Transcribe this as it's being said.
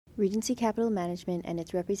Regency Capital Management and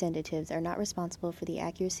its representatives are not responsible for the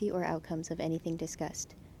accuracy or outcomes of anything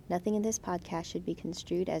discussed. Nothing in this podcast should be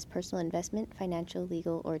construed as personal investment, financial,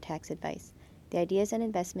 legal, or tax advice. The ideas and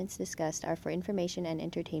investments discussed are for information and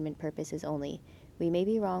entertainment purposes only. We may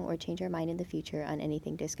be wrong or change our mind in the future on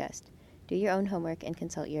anything discussed. Do your own homework and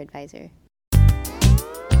consult your advisor.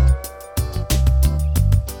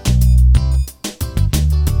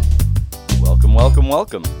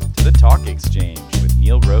 Welcome to the Talk Exchange with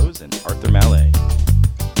Neil Rose and Arthur Mallet.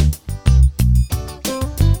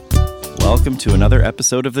 Welcome to another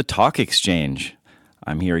episode of the Talk Exchange.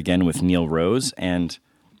 I'm here again with Neil Rose, and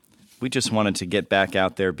we just wanted to get back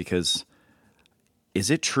out there because, is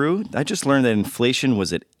it true? I just learned that inflation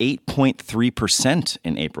was at 8.3%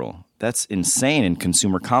 in April. That's insane, and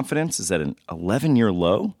consumer confidence is at an 11-year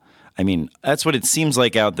low. I mean, that's what it seems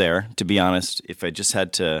like out there, to be honest. If I just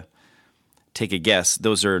had to take a guess,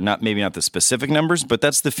 those are maybe not the specific numbers, but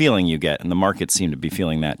that's the feeling you get, and the markets seem to be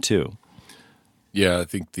feeling that too. Yeah, I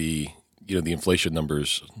think the inflation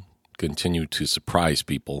numbers continue to surprise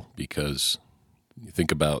people because you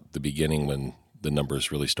think about the beginning when the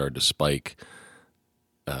numbers really started to spike.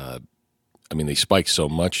 They spiked so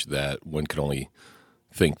much that one could only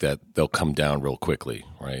think that they'll come down real quickly,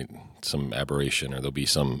 right? Some aberration or there'll be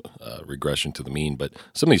some regression to the mean. But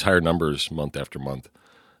some of these higher numbers month after month,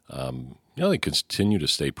 they continue to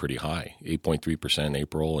stay pretty high. 8.3% in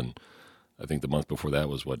April, and I think the month before that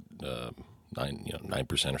was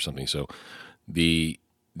 9% or something. So the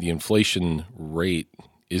inflation rate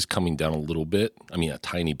is coming down a little bit. A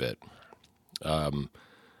tiny bit,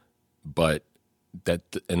 but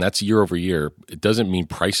that's year over year. It doesn't mean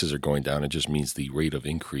prices are going down. It just means the rate of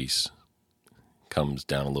increase comes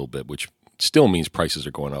down a little bit, which still means prices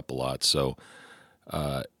are going up a lot. So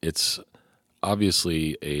it's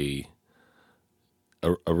obviously a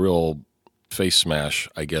real face smash,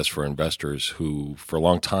 I guess, for investors who for a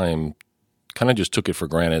long time kind of just took it for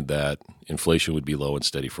granted that inflation would be low and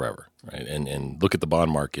steady forever, right? And look at the bond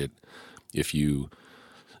market. If you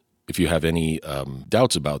have any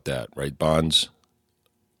doubts about that, right? Bonds,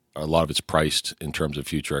 a lot of it's priced in terms of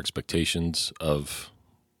future expectations of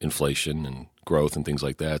inflation and growth and things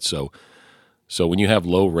like that. So when you have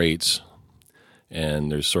low rates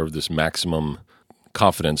and there's sort of this maximum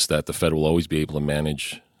confidence that the Fed will always be able to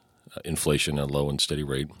manage inflation at a low and steady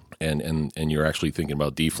rate, and you're actually thinking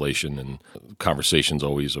about deflation, and conversations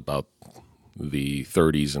always about the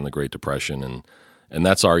 30s and the Great Depression, and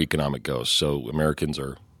that's our economic ghost. So Americans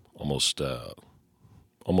are almost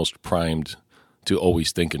primed to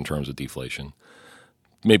always think in terms of deflation.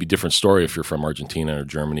 Maybe different story if you're from Argentina or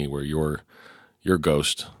Germany, where your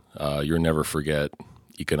ghost, your never forget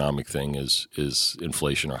economic thing is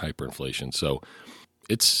inflation or hyperinflation. So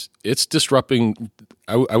it's disrupting.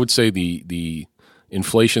 I would say the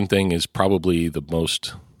inflation thing is probably the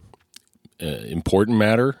most important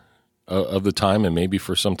matter of the time, and maybe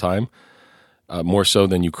for some time, more so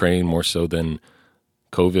than Ukraine, more so than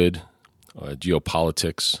COVID,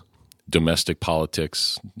 geopolitics, domestic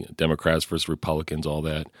politics, Democrats versus Republicans, all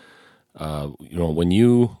that.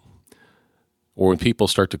 When people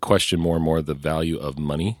start to question more and more the value of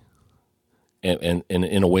money, and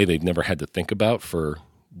in a way they've never had to think about for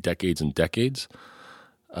decades and decades,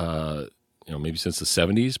 maybe since the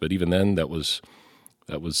 70s, but even then that was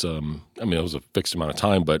it was a fixed amount of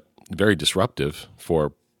time, but very disruptive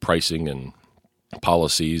for pricing and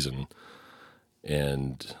policies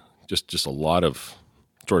and just a lot of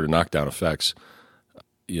sort of knockdown effects.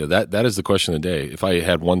 That is the question of the day. If I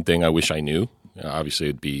had one thing I wish I knew, obviously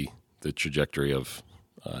it'd be the trajectory of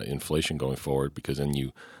inflation going forward, because then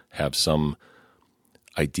you have some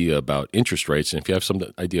idea about interest rates. And if you have some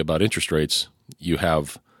idea about interest rates, you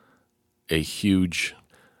have a huge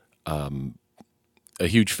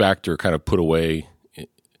factor kind of put away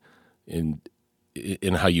in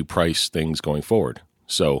how you price things going forward.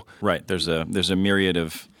 So right, there's a myriad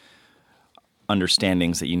of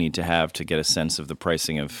understandings that you need to have to get a sense of the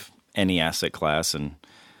pricing of any asset class, and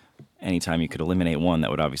anytime you could eliminate one,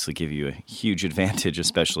 that would obviously give you a huge advantage,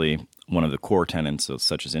 especially one of the core tenets,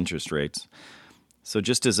 such as interest rates. So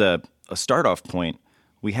just as a start-off point,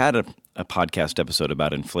 we had a podcast episode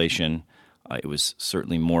about inflation. It was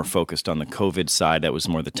certainly more focused on the COVID side. That was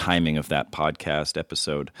more the timing of that podcast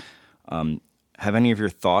episode. Have any of your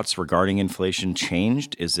thoughts regarding inflation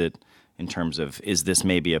changed? Is it in terms of, is this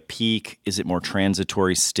maybe a peak? Is it more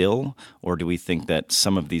transitory still? Or do we think that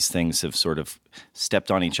some of these things have sort of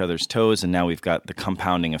stepped on each other's toes, and now we've got the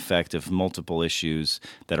compounding effect of multiple issues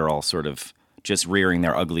that are all sort of just rearing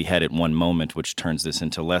their ugly head at one moment, which turns this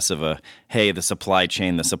into less of a, hey, the supply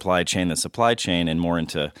chain, and more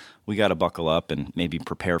into, we got to buckle up and maybe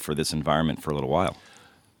prepare for this environment for a little while?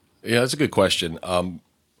 Yeah, that's a good question.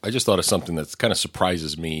 I just thought of something that kind of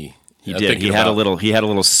surprises me. He did. He had a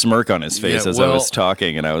little smirk on his face as I was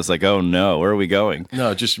talking, and I was like, "Oh no, where are we going?"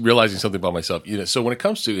 No, just realizing something about myself. So when it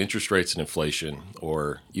comes to interest rates and inflation,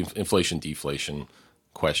 or inflation deflation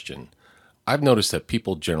question, I've noticed that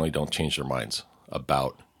people generally don't change their minds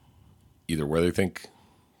about either where they think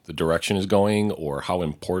the direction is going or how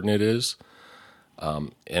important it is,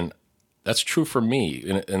 and that's true for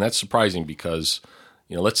me, and that's surprising because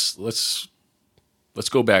let's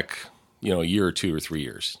go back a year or 2 or 3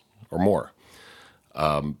 years. Or more.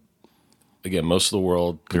 Again, most of the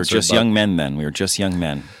world. We were just young men then. We were just young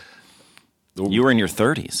men. You were in your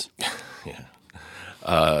 30s.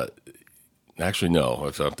 Yeah. Actually, no.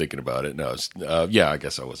 If I'm thinking about it, no. I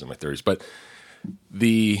guess I was in my 30s. But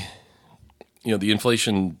the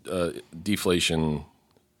inflation deflation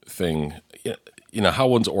thing. How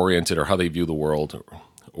one's oriented or how they view the world,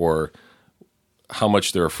 or how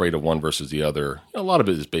much they're afraid of one versus the other. A lot of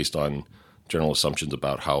it is based on general assumptions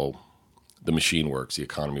about how the machine works, the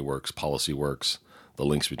economy works, policy works, the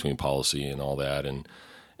links between policy and all that, and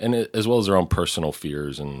as well as their own personal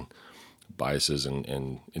fears and biases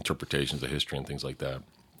and interpretations of history and things like that.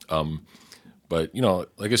 But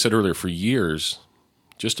like I said earlier, for years,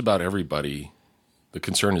 just about everybody, the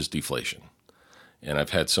concern is deflation, and I've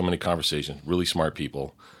had so many conversations, really smart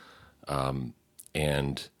people, and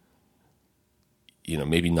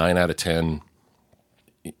maybe 9 out of 10.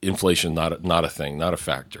 Inflation not a thing, not a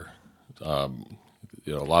factor. A lot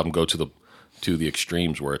of them go to the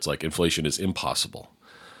extremes where it's like inflation is impossible,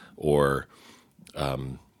 or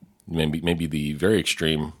maybe the very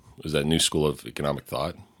extreme is that new school of economic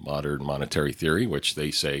thought, modern monetary theory, which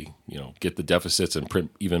they say get the deficits and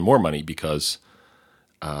print even more money because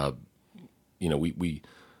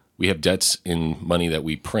we have debts in money that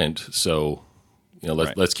we print, so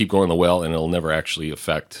let's keep going the well, and it'll never actually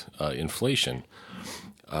affect inflation.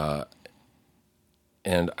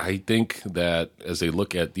 And I think that as they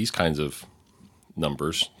look at these kinds of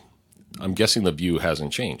numbers, I'm guessing the view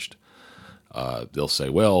hasn't changed. They'll say,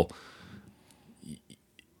 well,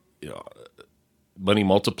 money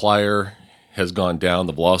multiplier has gone down,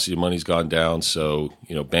 the velocity of money's gone down, so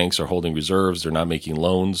banks are holding reserves, they're not making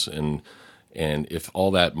loans, and if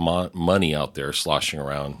all that money out there sloshing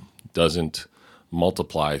around doesn't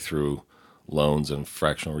multiply through loans and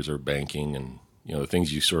fractional reserve banking and the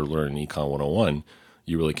things you sort of learn in Econ 101,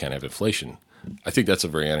 you really can't have inflation. I think that's a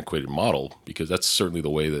very antiquated model because that's certainly the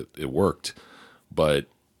way that it worked. But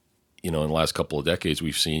in the last couple of decades,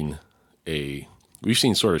 we've seen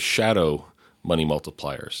sort of shadow money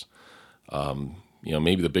multipliers.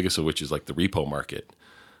 Maybe the biggest of which is like the repo market.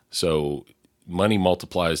 So money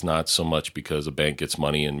multiplies not so much because a bank gets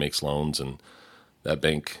money and makes loans, and that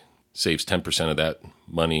bank saves 10% of that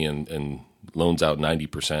money and loans out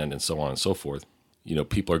 90%, and so on and so forth.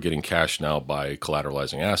 People are getting cash now by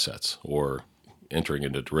collateralizing assets or entering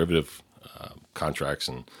into derivative contracts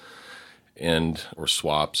and or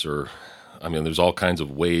swaps, or there's all kinds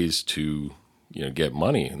of ways to get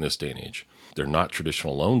money in this day and age. They're not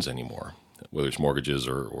traditional loans anymore, whether it's mortgages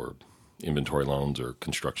or inventory loans or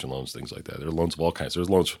construction loans, things like that. There are loans of all kinds.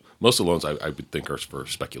 There's loans. Most of the loans I would think are for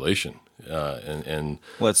speculation, and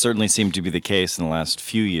well, it certainly seemed to be the case in the last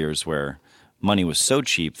few years where money was so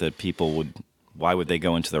cheap that people why would they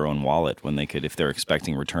go into their own wallet when they could, if they're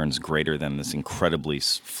expecting returns greater than this incredibly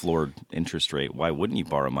floored interest rate, why wouldn't you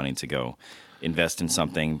borrow money to go invest in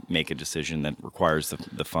something, make a decision that requires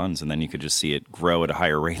the funds, and then you could just see it grow at a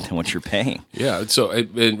higher rate than what you're paying? Yeah, so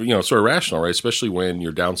sort of rational, right? Especially when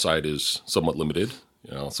your downside is somewhat limited.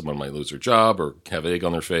 Someone might lose their job or have egg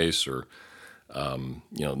on their face, or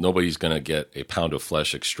nobody's going to get a pound of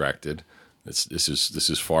flesh extracted. This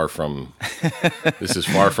is far from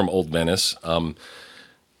Old Venice. But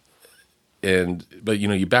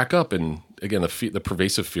you back up, and again the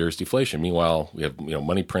pervasive fear is deflation. Meanwhile, we have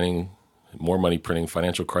money printing, more money printing,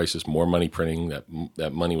 financial crisis, more money printing.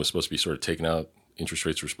 That money was supposed to be sort of taken out. Interest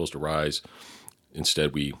rates were supposed to rise.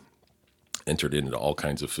 Instead, we entered into all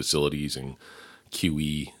kinds of facilities and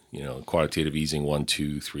QE, quantitative easing 1,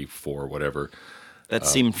 2, 3, 4, whatever. That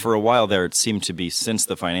seemed, for a while there, it seemed to be, since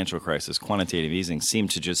the financial crisis, quantitative easing seemed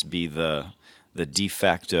to just be the de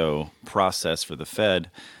facto process for the Fed,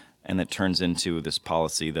 and that turns into this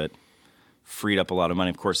policy that freed up a lot of money.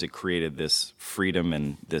 Of course, it created this freedom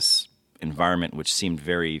and this environment which seemed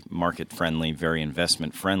very market-friendly, very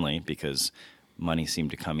investment-friendly, because money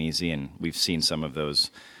seemed to come easy, and we've seen some of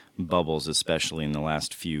those bubbles, especially in the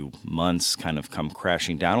last few months, kind of come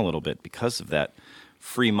crashing down a little bit because of that.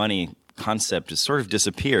 Free money concept has sort of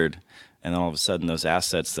disappeared, and then all of a sudden those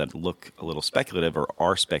assets that look a little speculative or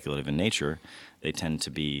are speculative in nature, they tend to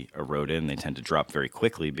be eroded and they tend to drop very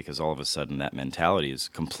quickly because all of a sudden that mentality is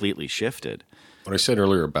completely shifted. What I said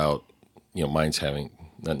earlier about minds having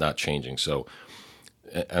not changing. So,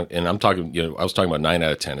 and I'm talking, I was talking about 9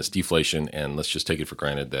 out of 10. It's deflation, and let's just take it for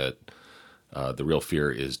granted that the real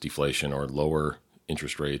fear is deflation or lower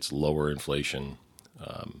interest rates, lower inflation,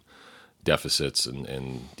 deficits,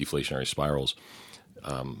 and deflationary spirals.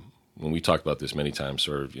 When we talked about this many times,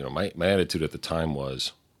 sort of, my attitude at the time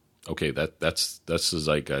was, okay, that's the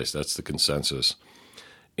zeitgeist, that's the consensus.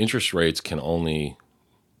 Interest rates can only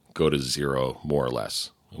go to zero, more or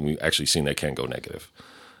less. And we've actually seen they can go negative.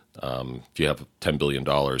 If you have $10 billion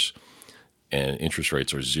and interest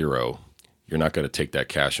rates are zero, you're not going to take that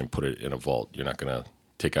cash and put it in a vault. You're not going to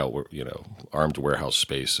take out, armed warehouse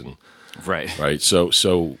space and right.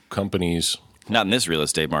 So companies, not in this real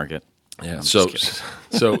estate market. Yeah. So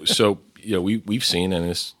we've seen, and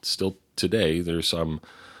it's still today, there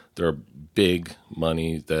are big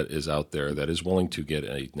money that is out there that is willing to get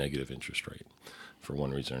a negative interest rate for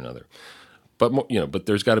one reason or another. But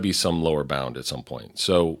there's got to be some lower bound at some point.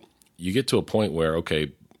 So you get to a point where,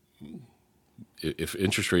 okay, if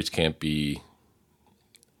interest rates can't be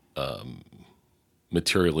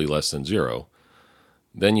materially less than zero,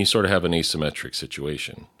 then you sort of have an asymmetric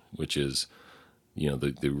situation, which is,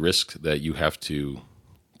 the risk that you have to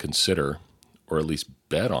consider or at least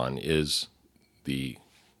bet on is the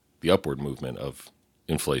upward movement of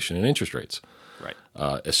inflation and interest rates, right?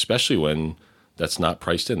 Especially when that's not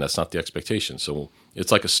priced in. That's not the expectation. So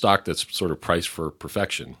it's like a stock that's sort of priced for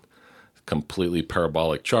perfection, completely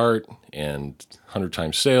parabolic chart and 100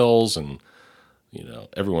 times sales, and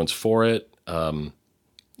everyone's for it.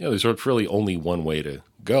 There's really only one way to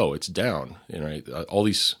go. It's down. Right? All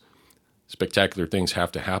these spectacular things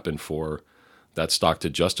have to happen for that stock to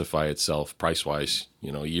justify itself price-wise,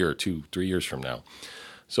 a year or 2, 3 years from now.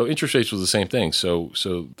 So interest rates was the same thing. So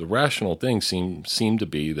the rational thing seemed to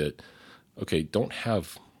be that, okay, don't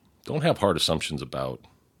have hard assumptions about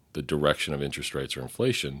the direction of interest rates or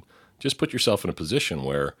inflation. Just put yourself in a position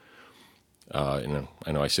where, and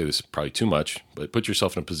I know I say this probably too much, but put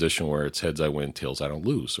yourself in a position where it's heads I win, tails I don't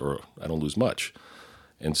lose, or I don't lose much.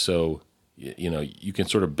 And so, you can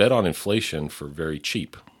sort of bet on inflation for very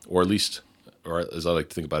cheap, or at least, or as I like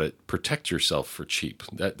to think about it, protect yourself for cheap.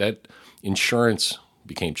 That insurance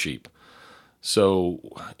became cheap. So,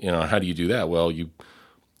 how do you do that? Well, you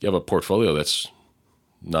have a portfolio that's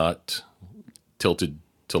not tilted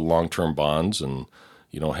to long-term bonds, and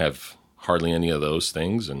you don't have hardly any of those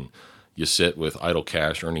things, and you sit with idle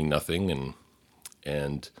cash earning nothing,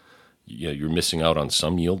 and you're missing out on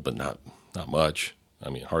some yield, but not much. I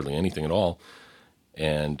mean, hardly anything at all.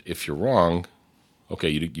 And if you're wrong, okay,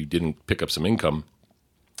 you didn't pick up some income,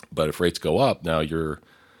 but if rates go up, now your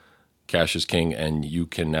cash is king, and you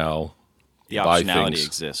can now buy optionality things.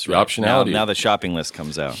 Exists. The right? optionality. Now the shopping list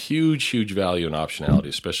comes out. Huge value in optionality,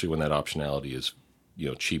 especially when that optionality is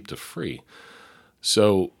cheap to free.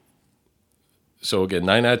 So again,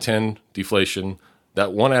 9 out of 10 deflation.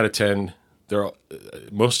 That 1 out of 10,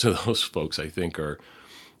 most of those folks, I think, are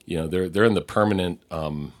they're in the permanent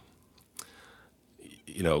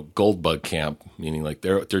gold bug camp, meaning like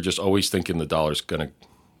they're just always thinking the dollar's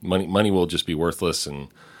money will just be worthless, and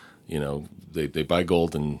they buy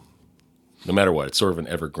gold, and no matter what, it's sort of an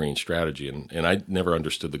evergreen strategy. And I never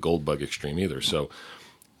understood the gold bug extreme either. So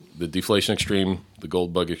the deflation extreme, the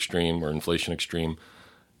gold bug extreme, or inflation extreme,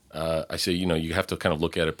 I say, you have to kind of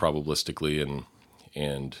look at it probabilistically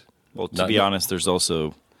and well, to be honest, there's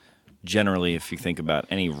also generally, if you think about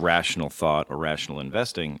any rational thought or rational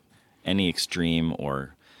investing, any extreme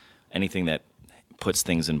or anything that puts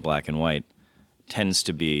things in black and white tends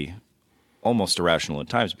to be almost irrational at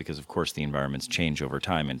times because, of course, the environments change over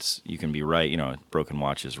time. You can be right, a broken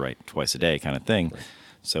watch is right twice a day kind of thing. Right.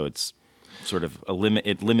 So it's sort of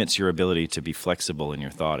it limits your ability to be flexible in your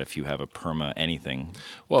thought if you have a perma anything.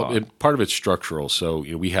 Well, part of it's structural. So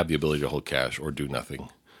we have the ability to hold cash or do nothing.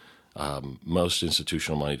 Most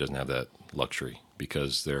institutional money doesn't have that luxury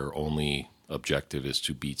because their only objective is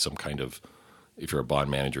to beat some kind of, if you're a bond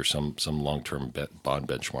manager, some long-term bond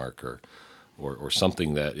benchmark or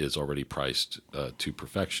something that is already priced to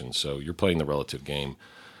perfection. So you're playing the relative game.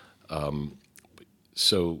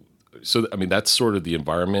 So I mean, that's sort of the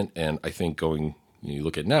environment. And I think you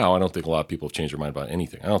look at now, I don't think a lot of people have changed their mind about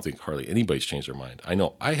anything. I don't think hardly anybody's changed their mind. I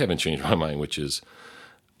know I haven't changed my mind, which is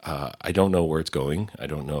I don't know where it's going. I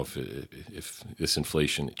don't know if this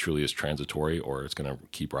inflation truly is transitory or it's going to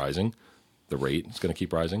keep rising. The rate is going to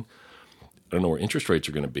keep rising. I don't know where interest rates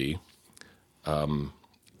are going to be. And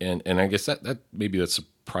I guess that maybe that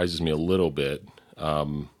surprises me a little bit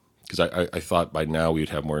because I thought by now we'd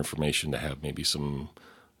have more information to have maybe some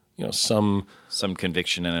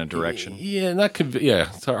conviction in a direction. Yeah,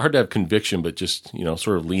 it's hard to have conviction, but just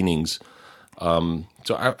sort of leanings. So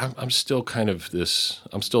I'm still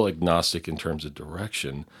I'm still agnostic in terms of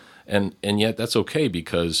direction, and yet that's okay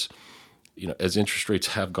because as interest rates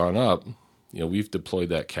have gone up, we've deployed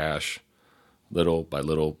that cash little by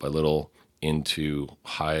little by little into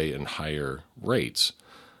high and higher rates.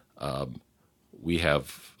 We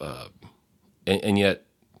have, and yet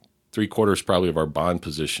 3/4 probably of our bond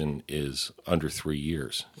position is under 3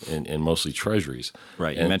 years, and mostly treasuries.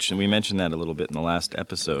 Right. We mentioned that a little bit in the last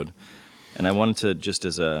episode, and I wanted to just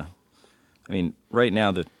right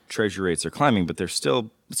now the treasury rates are climbing, but it's still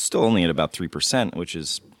only at about 3%, which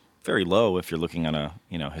is very low if you're looking on a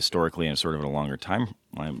historically and sort of a longer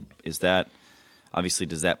timeline. Is that obviously,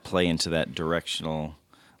 does that play into that directional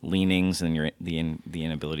leanings and the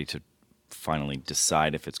inability to finally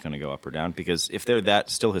decide if it's going to go up or down? Because if they're that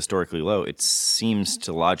still historically low, it seems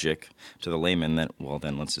to logic to the layman that, well,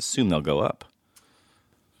 then let's assume they'll go up.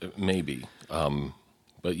 Maybe.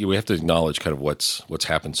 But we have to acknowledge kind of what's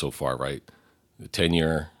happened so far, right? The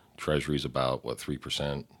 10-year treasury is about,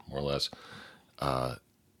 3%, more or less.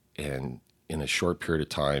 And in a short period of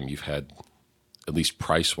time, you've had, at least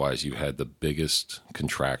price-wise, you had the biggest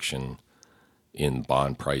contraction in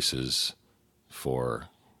bond prices for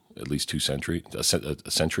at least 2 centuries, a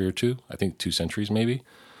century or two, I think 2 centuries maybe.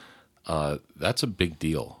 That's a big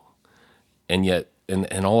deal. And yet,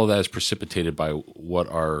 and all of that is precipitated by what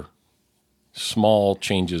are small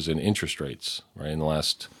changes in interest rates, right? In the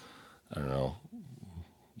last,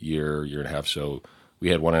 year and a half, so we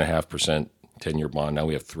had 1.5% 10-year bond. Now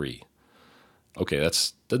we have 3%. Okay,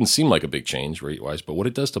 that doesn't seem like a big change rate-wise, but what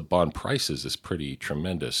it does to bond prices is pretty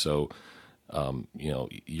tremendous. So,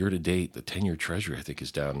 year to date, the 10-year Treasury I think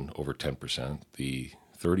is down over 10%. The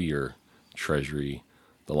 30-year Treasury,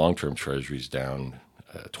 the long-term Treasury is down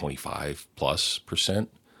 25+%.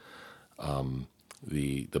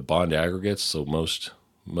 The bond aggregates, so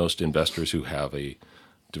most investors who have a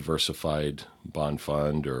diversified bond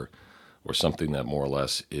fund or something that more or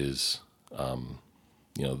less is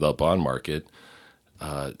the bond market,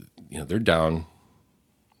 they're down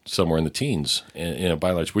somewhere in the teens, and by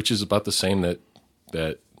and large, which is about the same that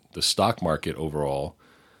the stock market overall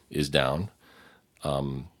is down.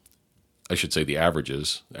 I should say the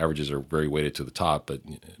averages are very weighted to the top, but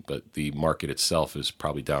the market itself is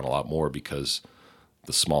probably down a lot more because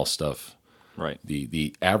the small stuff, right?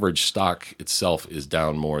 The average stock itself is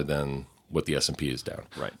down more than what the S&P is down,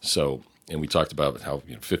 right? So. And we talked about how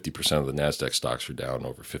 50% of the NASDAQ stocks are down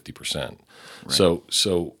over 50%. Right.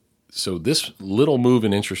 So this little move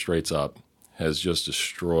in interest rates up has just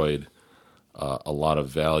destroyed a lot of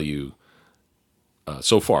value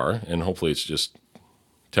so far, and hopefully it's just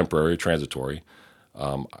temporary, transitory.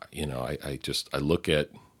 I look at,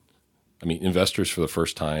 investors for the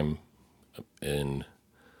first time in,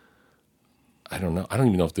 I don't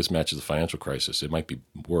even know if this matches the financial crisis. It might be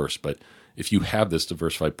worse, but if you have this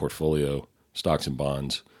diversified portfolio, stocks and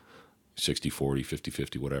bonds, 60-40,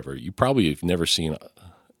 50-50, whatever, you probably have never seen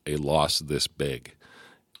a loss this big.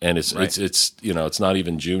 And it's not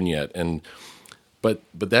even June yet. But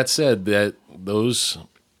that said, that those,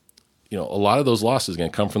 a lot of those losses are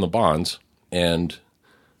going to come from the bonds, and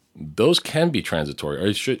those can be transitory,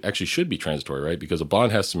 or should be transitory, right? Because a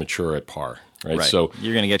bond has to mature at par. Right. So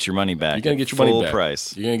you're going to get your money back. You're going to get your money back. Full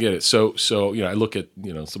price. You're going to get it. So I look at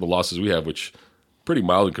some of the losses we have, which pretty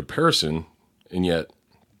mild in comparison, and yet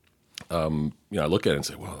I look at it and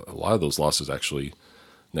say, well, a lot of those losses actually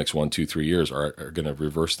next 1, 2, 3 years are going to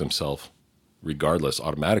reverse themselves regardless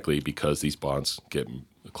automatically because these bonds get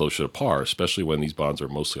closer to par, especially when these bonds are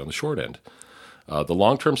mostly on the short end. The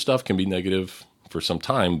long term stuff can be negative for some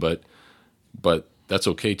time, but that's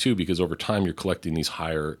okay too, because over time you're collecting these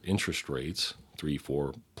higher interest rates,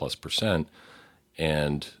 3-4+%,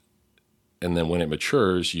 and then when it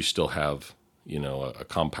matures, you still have a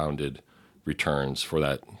compounded returns for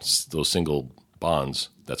those single bonds.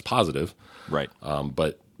 That's positive, right?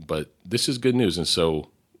 But this is good news, and so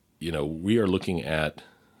we are looking at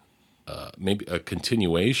maybe a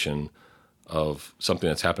continuation of something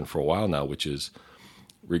that's happened for a while now, which is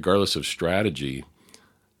regardless of strategy.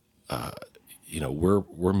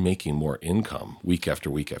 We're making more income week after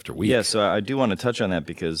week after week. Yeah, so I do want to touch on that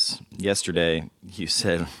because yesterday you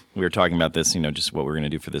said we were talking about this, just what we're going to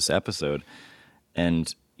do for this episode.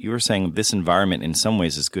 And, you were saying this environment in some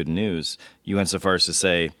ways is good news. You went so far as to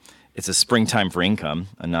say it's a springtime for income,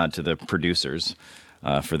 a nod to the producers,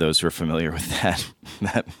 for those who are familiar with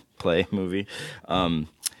that play movie.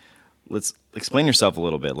 Let's explain yourself a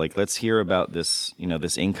little bit. Like, let's hear about this,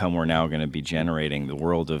 this income we're now going to be generating, the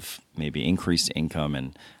world of maybe increased income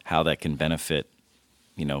and how that can benefit,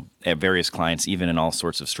 at various clients, even in all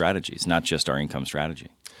sorts of strategies, not just our income strategy.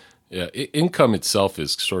 Yeah, income itself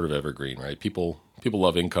is sort of evergreen, right? People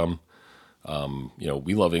love income.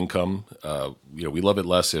 We love income. We love it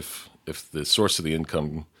less if the source of the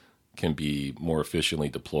income can be more efficiently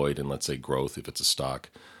deployed in, let's say, growth, if it's a stock.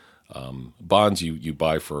 Bonds you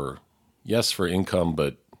buy for income,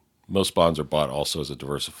 but most bonds are bought also as a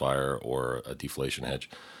diversifier or a deflation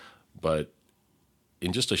hedge. But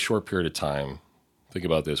in just a short period of time, think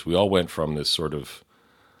about this. We all went from this sort of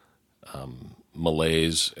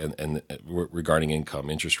malaise and regarding income.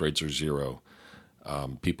 Interest rates are zero.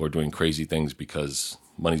 People are doing crazy things because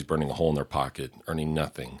money's burning a hole in their pocket, earning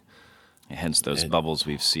nothing. Hence those bubbles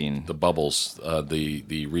we've seen. The bubbles,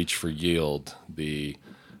 the reach for yield, the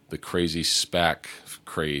crazy SPAC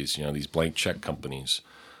craze, these blank check companies.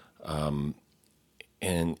 And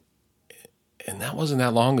that wasn't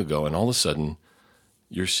that long ago. And all of a sudden,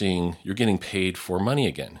 you're getting paid for money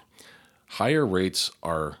again. Higher rates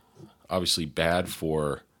are obviously bad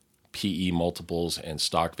for PE multiples and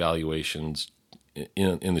stock valuations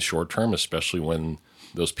in the short term, especially when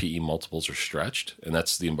those PE multiples are stretched. And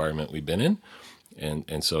that's the environment we've been in.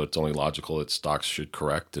 And so it's only logical that stocks should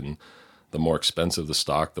correct, and the more expensive the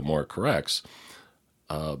stock, the more it corrects.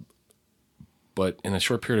 But in a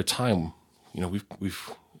short period of time, we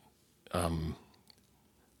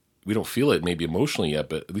don't feel it maybe emotionally yet,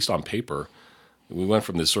 but at least on paper, we went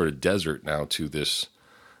from this sort of desert now to this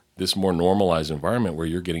more normalized environment where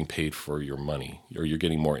you're getting paid for your money, or you're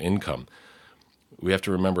getting more income. We have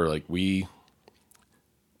to remember,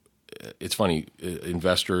 it's funny,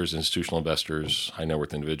 investors, institutional investors, high net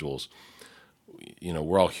worth individuals,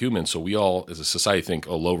 we're all human, so we all, as a society, think,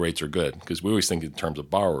 low rates are good, because we always think in terms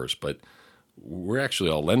of borrowers, but we're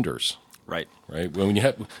actually all lenders. Right. When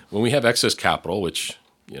we have excess capital, which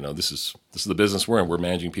this is the business we're in. We're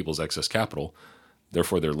managing people's excess capital.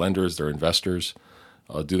 Therefore, they're lenders, they're investors.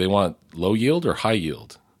 Do they want low yield or high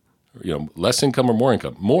yield? Less income or more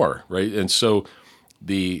income? More, right? And so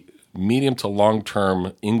the medium to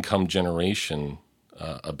long-term income generation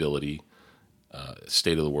ability,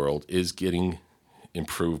 state of the world, is getting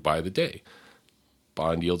improved by the day.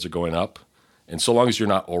 Bond yields are going up, and so long as you're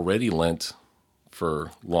not already lent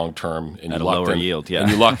for long-term and at a lower yield, and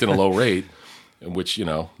you locked in a low rate, in which,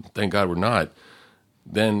 thank God we're not,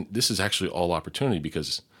 then this is actually all opportunity,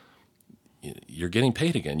 because you're getting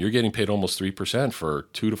paid again. You're getting paid almost 3% for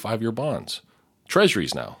 2 to 5 year bonds.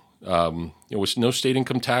 Treasuries now, with no state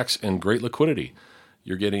income tax and great liquidity.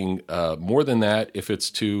 You're getting more than that if it's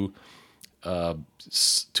to a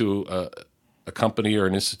company or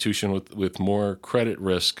an institution with more credit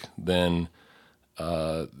risk than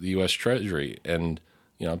the U.S. Treasury. And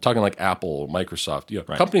I'm talking like Apple, Microsoft,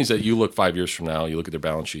 Right. Companies that you look 5 years from now, you look at their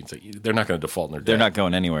balance sheets, they're not going to default in their debt. They're not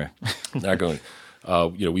going anywhere. Not going.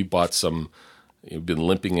 We bought some. We've been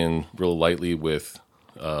limping in real lightly with,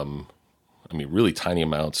 really tiny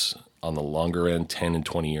amounts on the longer end, 10 and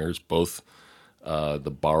 20 years. Both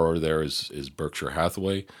the borrower there is Berkshire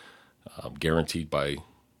Hathaway, guaranteed by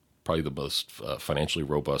probably the most financially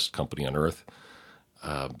robust company on earth,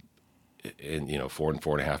 and 4 and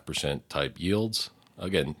 4.5% type yields.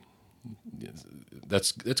 Again,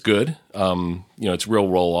 that's good. Its real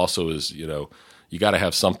role also is you got to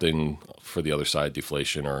have something for the other side,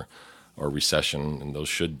 deflation or recession, and those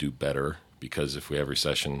should do better, because if we have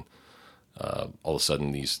recession, all of a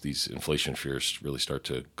sudden these inflation fears really start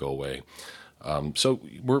to go away. So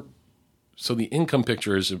the income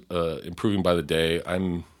picture is improving by the day.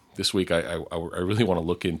 This week I really want to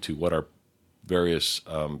look into what our various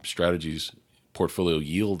strategies portfolio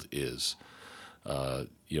yield is.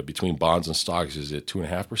 Between bonds and stocks, is it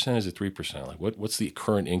 2.5%? Is it 3%? Like what's the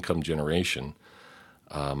current income generation?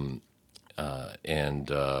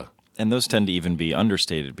 And those tend to even be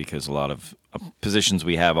understated, because a lot of positions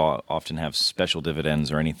we have often have special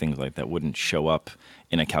dividends or anything like that wouldn't show up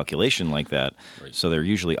in a calculation like that. Right. So they're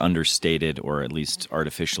usually understated, or at least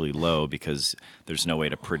artificially low, because there's no way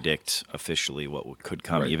to predict officially what could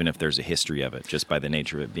come, Right. even if there's a history of it, just by the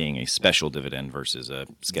nature of it being a special dividend versus a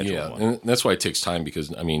scheduled one. And that's why it takes time,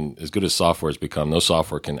 because, as good as software has become, no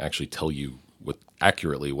software can actually tell you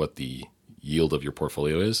accurately what the yield of your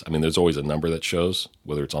portfolio is. There's always a number that shows,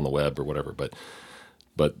 whether it's on the web or whatever, but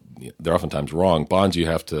they're oftentimes wrong. Bonds, you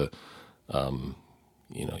have to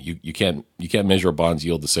you can't measure a bond's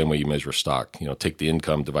yield the same way you measure a stock. Take the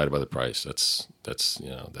income divided by the price. That's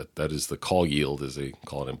that is the call yield, as they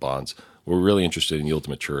call it in bonds. We're really interested in yield to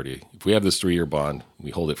maturity. If we have this 3-year bond,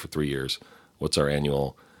 we hold it for 3 years. What's our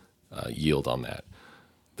annual yield on that?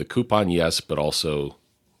 The coupon, yes, but also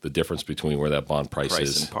the difference between where that bond price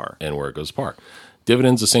is and par, and where it goes to par.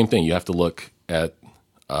 Dividends, the same thing. You have to look at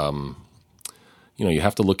you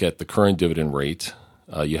have to look at the current dividend rate.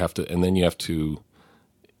 You have to,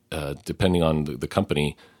 depending on the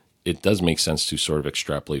company, it does make sense to sort of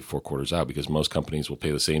extrapolate 4 quarters out, because most companies will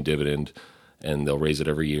pay the same dividend and they'll raise it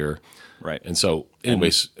every year. Right. And so,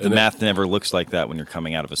 anyways, the math never looks like that when you're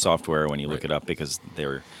coming out of a software when you look it up, because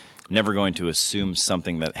they're never going to assume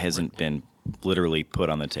something that hasn't been literally put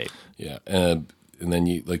on the tape. Yeah. And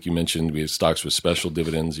then, like you mentioned, we have stocks with special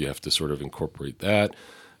dividends. You have to sort of incorporate that.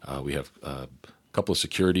 We have a couple of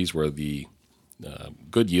securities where the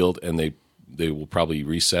good yield, and they will probably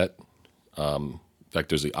reset. In fact,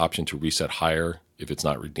 there's the option to reset higher if it's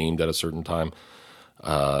not redeemed at a certain time.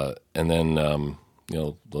 And then,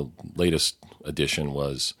 the latest addition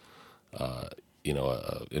was,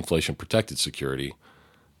 inflation protected security.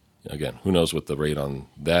 Again, who knows what the rate on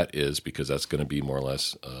that is, because that's going to be more or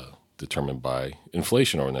less determined by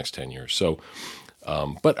inflation over the next 10 years. So,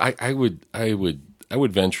 but I would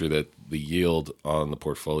venture that the yield on the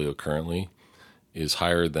portfolio currently is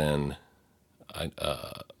higher than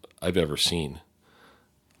I've ever seen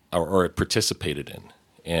or participated in.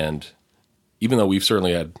 And even though we've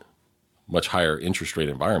certainly had much higher interest rate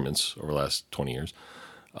environments over the last 20 years,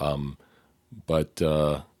 but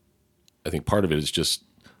I think part of it is just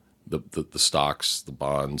the stocks, the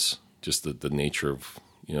bonds, just the nature of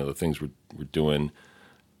the things we're doing.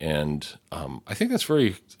 And I think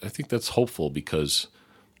that's hopeful, because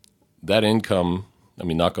that income,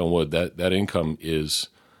 knock on wood, that income is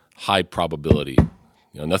high probability.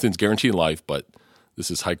 Nothing's guaranteed in life, but this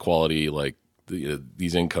is high quality. Like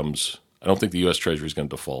these incomes, I don't think the U.S. Treasury is going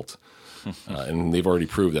to default, and they've already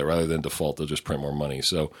proved that rather than default, they'll just print more money.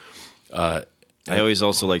 So I always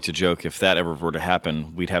also like to joke, if that ever were to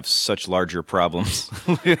happen, we'd have such larger problems.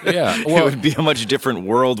 Yeah, well, it would be a much different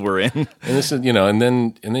world we're in. And this is, and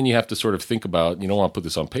then you have to sort of think about, you don't want to put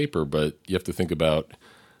this on paper, but you have to think about,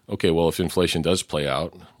 okay, well, if inflation does play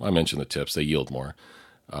out, I mentioned the tips, they yield more.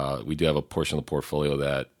 We do have a portion of the portfolio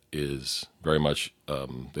that is very much,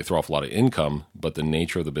 they throw off a lot of income, but the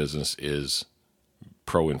nature of the business is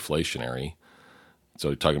pro-inflationary. So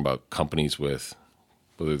you're talking about companies with,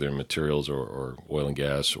 whether they're materials or oil and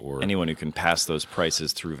gas, or anyone who can pass those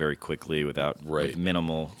prices through very quickly with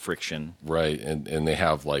minimal friction. Right. And they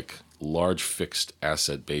have like large fixed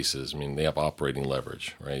asset bases. They have operating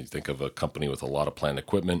leverage, right? Think of a company with a lot of plant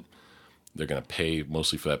equipment. They're going to pay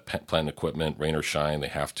mostly for that plant equipment, rain or shine, they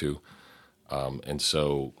have to. And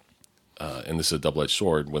so, and this is a double-edged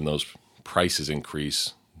sword. When those prices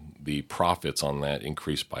increase, the profits on that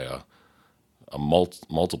increase by a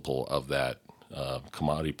multiple of that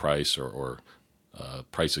commodity price or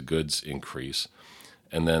price of goods increase.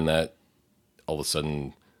 And then that all of a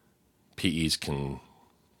sudden PEs can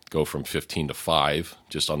go from 15 to 5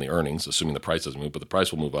 just on the earnings, assuming the price doesn't move, but the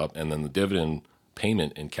price will move up, and then the dividend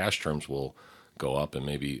payment in cash terms will go up, and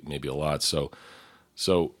maybe a lot. So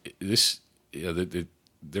this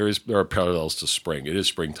there are parallels to spring. It is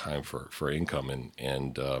springtime for income,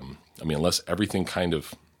 and unless everything kind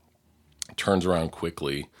of turns around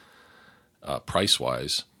quickly, price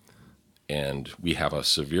wise, and we have a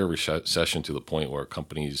severe recession to the point where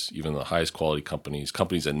companies, even the highest quality companies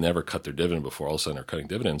that never cut their dividend before, all of a sudden are cutting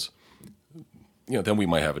dividends, then we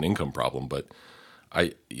might have an income problem. But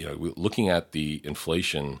looking at the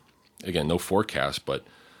inflation, again, no forecast, but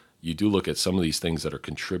you do look at some of these things that are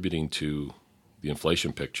contributing to the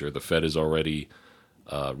inflation picture. The Fed is already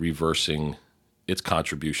reversing its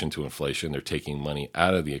contribution to inflation. They're taking money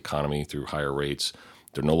out of the economy through higher rates.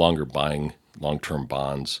 They're no longer buying long-term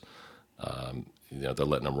bonds. They're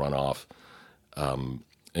letting them run off.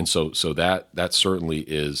 And so that certainly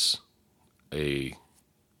is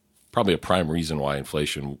probably a prime reason why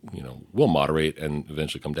inflation, will moderate and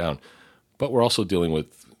eventually come down. But we're also dealing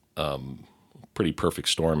with pretty perfect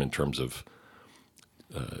storm in terms of,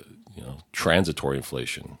 transitory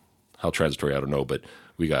inflation. How transitory, I don't know, but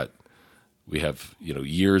we have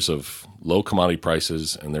years of low commodity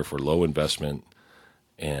prices and therefore low investment,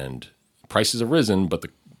 and prices have risen,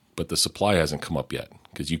 but the supply hasn't come up yet,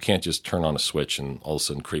 because you can't just turn on a switch and all of a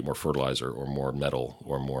sudden create more fertilizer or more metal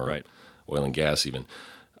or more oil and gas even.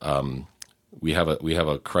 We have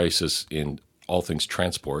a crisis in all things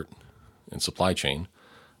transport and supply chain,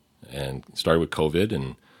 and started with COVID,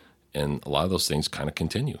 and a lot of those things kind of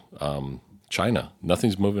continue. China.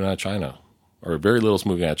 Nothing's moving out of China, or very little's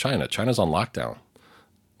moving out of China. China's on lockdown.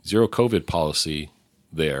 Zero COVID policy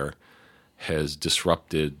there has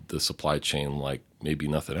disrupted the supply chain like maybe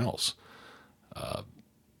nothing else.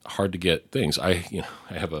 Hard to get things. I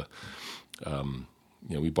have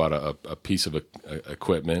we bought a piece of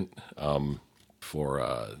equipment for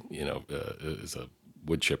as a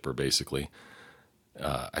wood chipper basically.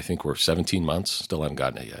 I think we're 17 months, still haven't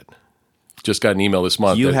gotten it yet. Just got an email this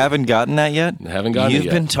month. You haven't gotten that yet? Haven't gotten it yet.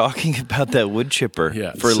 You've been talking about that wood chipper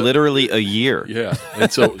for so, literally a year. Yeah.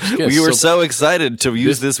 And so we were so excited to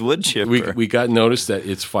use this wood chipper. We got notice that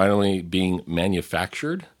it's finally being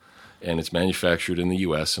manufactured, and it's manufactured in the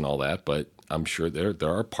U.S. and all that, but I'm sure there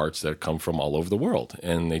are parts that come from all over the world,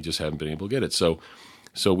 and they just haven't been able to get it. So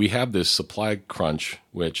we have this supply crunch,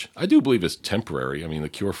 which I do believe is temporary. I mean, the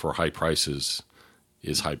cure for high prices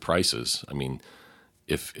is high prices. I mean,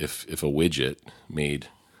 if a widget made,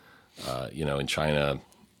 in China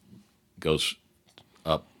goes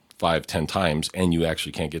up 5-10 times, and you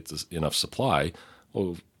actually can't get enough supply,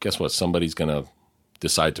 well, guess what? Somebody's going to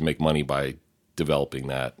decide to make money by developing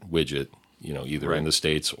that widget, either in the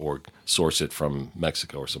States or source it from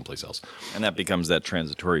Mexico or someplace else. And that becomes that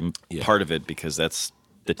transitory part of it, because that's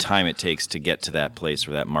the time it takes to get to that place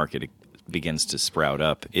where that market begins to sprout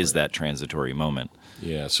up is that transitory moment.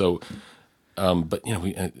 Yeah. So, but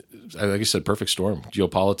we, like I said, perfect storm.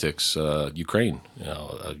 Geopolitics, Ukraine,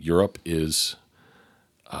 Europe is.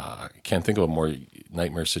 I can't think of a more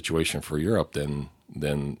nightmare situation for Europe than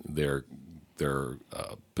their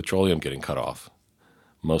petroleum getting cut off.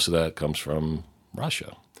 Most of that comes from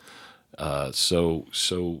Russia. So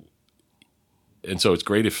it's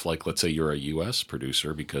great if, like, let's say you're a U.S.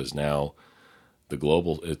 producer, because now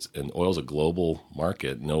oil's a global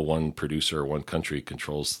market. No one producer or one country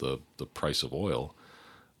controls the price of oil.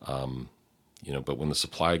 But when the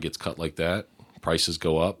supply gets cut like that, prices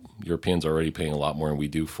go up. Europeans are already paying a lot more than we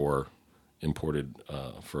do for imported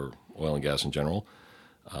for oil and gas in general.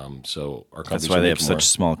 So our companies, that's why they have such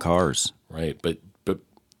small cars, right?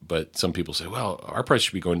 But some people say, well, our price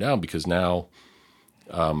should be going down because now,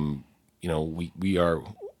 we are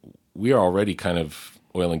already kind of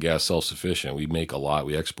oil and gas self-sufficient. We make a lot,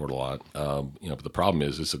 we export a lot. But the problem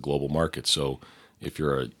is it's a global market. So if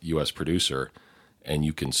you're a U.S. producer and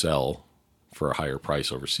you can sell for a higher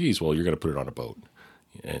price overseas, well, you're going to put it on a boat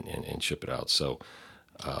and ship it out. So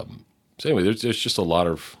anyway, there's just a lot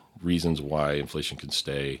of reasons why inflation can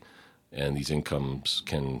stay, and these incomes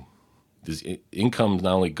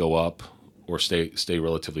not only go up or stay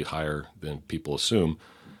relatively higher than people assume,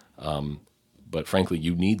 but frankly,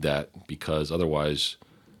 you need that, because otherwise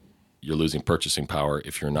you're losing purchasing power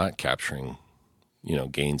if you're not capturing,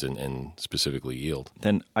 gains and specifically yield.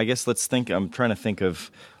 Then I guess I'm trying to think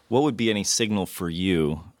of what would be any signal for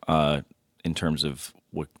you in terms of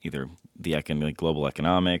what either the global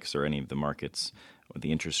economics or any of the markets or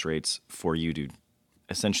the interest rates for you to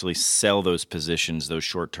essentially sell those positions, those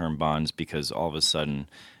short-term bonds, because all of a sudden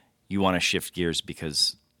you want to shift gears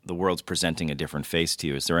because the world's presenting a different face to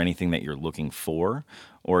you. Is there anything that you're looking for,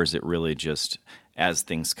 or is it really just as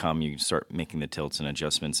things come, you start making the tilts and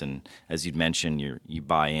adjustments? And as you'd mentioned, you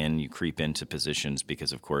buy in, you creep into positions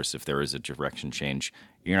because, of course, if there is a direction change,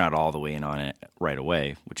 you're not all the way in on it right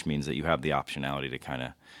away, which means that you have the optionality to kind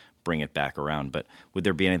of bring it back around. But would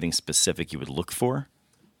there be anything specific you would look for?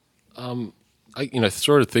 I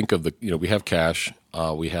sort of think of we have cash,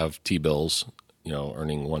 we have T-bills,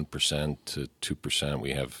 earning 1% to 2%.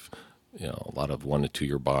 We have, a lot of 1 to 2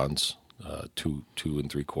 year bonds,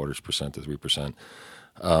 2.75% to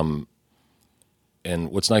 3%.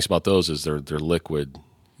 And what's nice about those is they're liquid.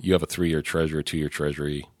 You have a 3-year treasury, a 2-year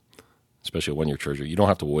treasury, especially a 1-year treasury. You don't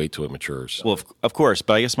have to wait till it matures. Well, of course.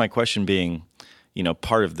 But I guess my question being,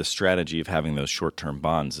 part of the strategy of having those short-term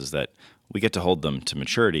bonds is that we get to hold them to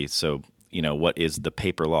maturity. So, what is the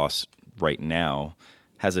paper loss right now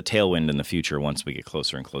has a tailwind in the future once we get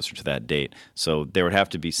closer and closer to that date. So there would have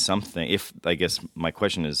to be something. I guess my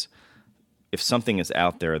question is, if something is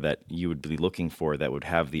out there that you would be looking for that would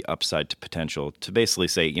have the upside to potential to basically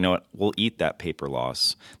say, we'll eat that paper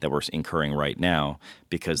loss that we're incurring right now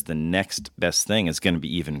because the next best thing is going to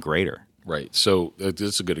be even greater. Right. So this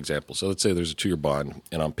is a good example. So let's say there's a 2-year bond,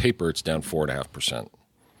 and on paper it's down 4.5%,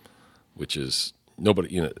 which is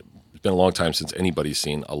nobody. It's been a long time since anybody's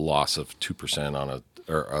seen a loss of 2% on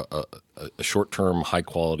a short-term,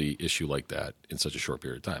 high-quality issue like that in such a short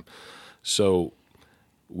period of time. So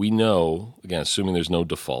we know, again, assuming there's no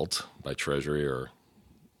default by Treasury or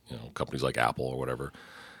companies like Apple or whatever,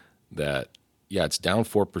 that it's down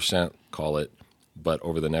 4%, call it, but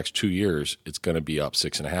over the next 2 years, it's going to be up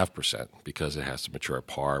 6.5% because it has to mature at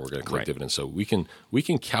par. We're going to collect dividends, so we can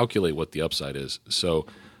calculate what the upside is. So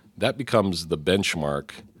that becomes the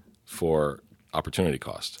benchmark for opportunity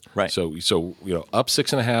cost. Right. So up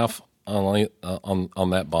 6.5 on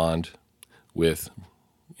that bond with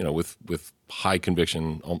high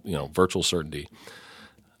conviction, virtual certainty,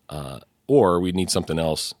 or we need something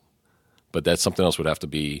else, but that something else it'd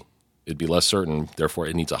be less certain. Therefore,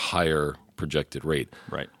 it needs a higher projected rate.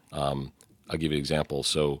 Right. I'll give you an example.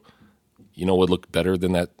 So, what would look better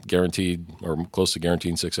than that guaranteed or close to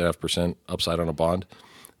guaranteed 6.5% upside on a bond?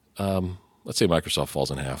 Let's say Microsoft falls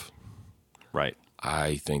in half. Right.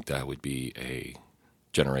 I think that would be a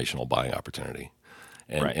generational buying opportunity.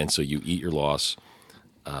 And so you eat your loss,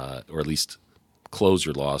 or at least close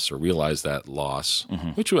your loss or realize that loss,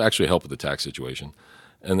 which will actually help with the tax situation.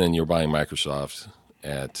 And then you're buying Microsoft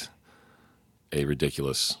at a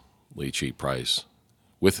ridiculously cheap price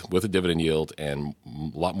with a dividend yield and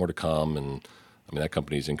a lot more to come. And I mean, that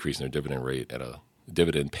company's increasing their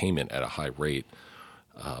dividend payment at a high rate.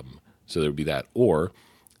 So there would be that. Or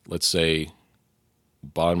let's say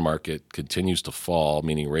bond market continues to fall,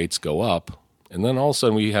 meaning rates go up, and then all of a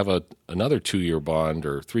sudden we have another 2-year bond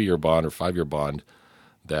or 3-year bond or 5-year bond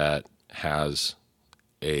that has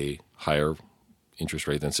a higher interest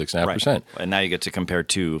rate than 6.5%. Right. And now you get to compare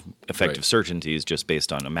two effective certainties just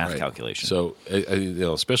based on a math calculation. So,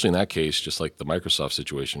 especially in that case, just like the Microsoft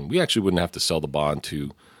situation, we actually wouldn't have to sell the bond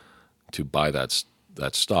to buy that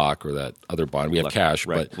stock or that other bond. We have cash,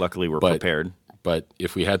 but luckily we're prepared. But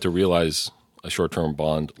if we had to realize a short-term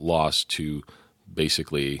bond loss to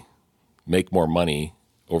basically make more money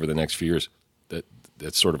over the next few years,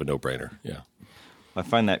 that's sort of a no-brainer. Yeah. I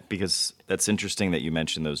find that because that's interesting that you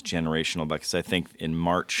mentioned those generational, because I think in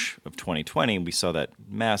March of 2020, we saw that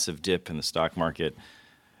massive dip in the stock market.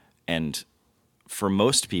 And for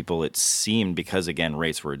most people, it seemed, because again,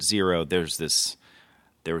 rates were at zero, there was this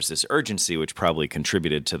urgency, which probably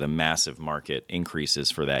contributed to the massive market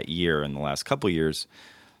increases for that year and the last couple of years.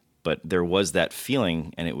 But there was that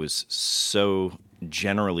feeling, and it was so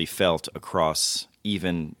generally felt across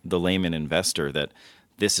even the layman investor that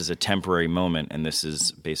this is a temporary moment, and this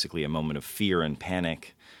is basically a moment of fear and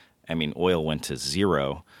panic. I mean, oil went to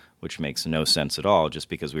zero, which makes no sense at all just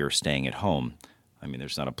because we were staying at home. I mean,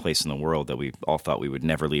 there's not a place in the world that we all thought we would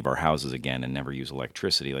never leave our houses again and never use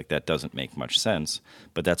electricity. Like, that doesn't make much sense,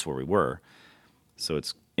 but that's where we were. So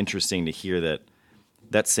it's interesting to hear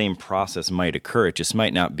that same process might occur. It just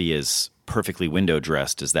might not be as perfectly window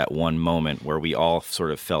dressed as that one moment where we all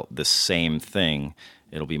sort of felt the same thing.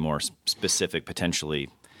 It'll be more specific, potentially,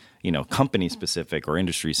 company specific or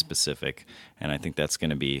industry specific. And I think that's going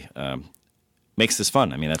to be makes this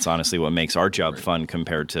fun. I mean, that's honestly what makes our job fun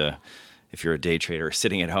compared to if you're a day trader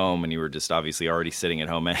sitting at home and you were just obviously already sitting at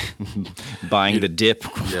home and buying the dip,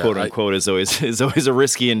 quote unquote, is always a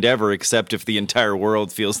risky endeavor, except if the entire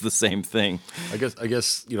world feels the same thing. I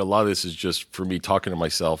guess a lot of this is just for me talking to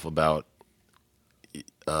myself about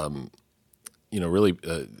really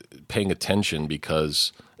paying attention,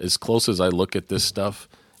 because as close as I look at this stuff,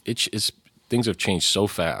 things have changed so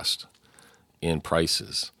fast in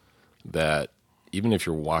prices that even if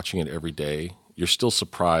you're watching it every day, you're still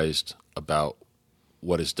surprised about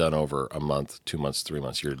what is done over a month, 2 months, 3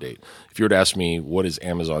 months, year to date. If you were to ask me what is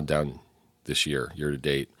Amazon down this year to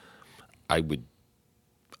date, I would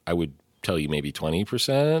tell you maybe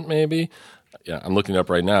 20%, maybe. Yeah, I'm looking it up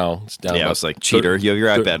right now. It's down. Yeah, it's like cheater. You have your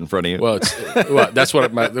iPad in front of you. Well, that's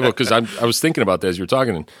what because I was thinking about that as you were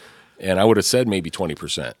talking, and I would have said maybe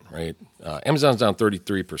 20%, right? Amazon's down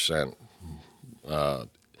 33%.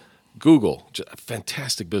 Google, a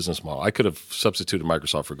fantastic business model. I could have substituted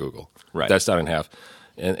Microsoft for Google. Right. That's down in half,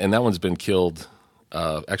 and that one's been killed.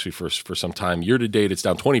 Actually, for some time. Year to date, it's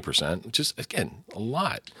down 20%, which is again a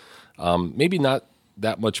lot. Maybe not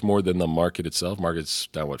that much more than the market itself. Market's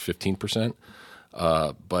down 15%,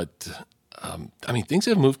 but I mean things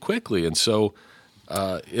have moved quickly, and so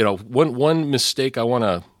one mistake I want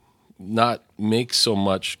to not make so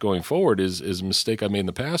much going forward is a mistake I made in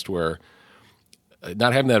the past where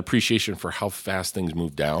not having that appreciation for how fast things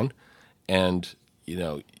move down, and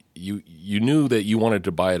you knew that you wanted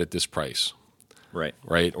to buy it at this price. Right.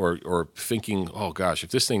 Or thinking, oh gosh,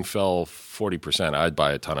 if this thing fell 40%, I'd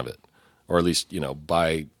buy a ton of it, or at least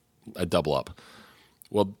buy a double up.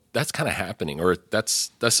 Well, that's kind of happening, or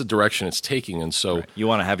that's the direction it's taking, and so you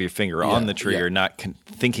want to have your finger on the trigger, not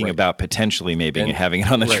thinking about potentially maybe having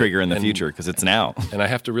it on the trigger in the future, because it's now. And I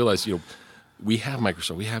have to realize, we have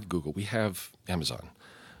Microsoft, we have Google, we have Amazon,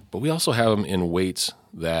 but we also have them in weights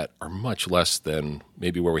that are much less than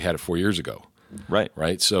maybe where we had it 4 years ago. Right.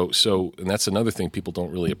 Right. So, and that's another thing people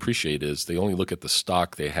don't really appreciate is they only look at the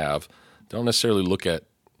stock they have. They don't necessarily look at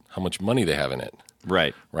how much money they have in it.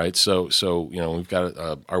 Right. Right. So we've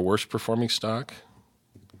got our worst performing stock,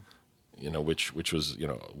 which was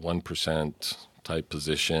 1% type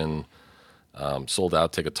position, sold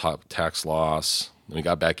out, take a top tax loss. Then we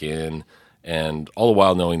got back in, and all the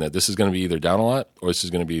while knowing that this is going to be either down a lot or this is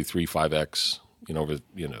going to be 3-5x, over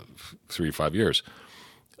 3 to 5 years.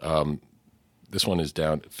 This one is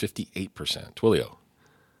down 58%. Twilio.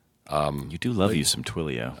 You do love you some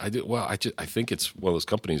Twilio. I do. Well, I think it's one of those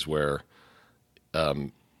companies where,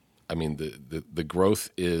 the growth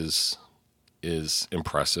is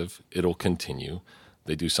impressive. It'll continue.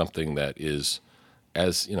 They do something that is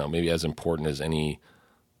maybe as important as any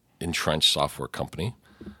entrenched software company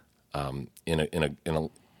in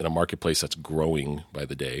a marketplace that's growing by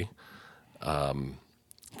the day.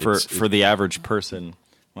 For the average person,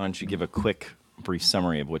 why don't you give a quick, brief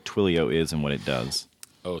summary of what Twilio is and what it does?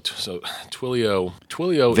 So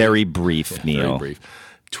Twilio. Very brief, Neil. Very brief.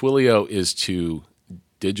 Twilio is to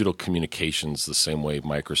digital communications the same way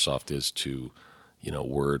Microsoft is to,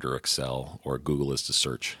 Word or Excel or Google is to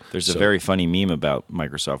search. There's a very funny meme about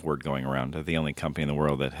Microsoft Word going around. They're the only company in the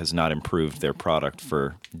world that has not improved their product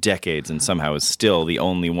for decades and somehow is still the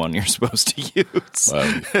only one you're supposed to use.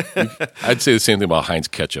 I'd say the same thing about Heinz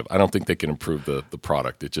ketchup. I don't think they can improve the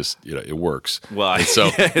product. It just, it works. Well, it's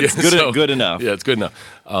good enough. Yeah, it's good enough.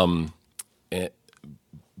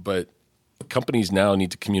 But companies now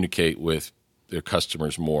need to communicate with their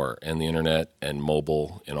customers more, and the internet and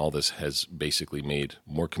mobile and all this has basically made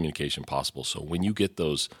more communication possible. So when you get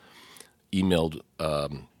those emailed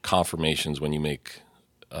confirmations when you make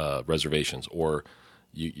reservations, or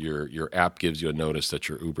your app gives you a notice that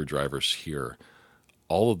your Uber driver's here,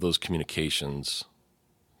 all of those communications,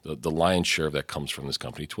 the lion's share of that comes from this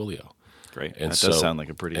company, Twilio. Great. And that does sound like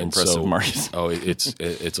a pretty impressive market.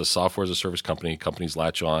 It's a software as a service company. Companies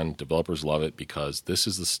latch on. Developers love it because this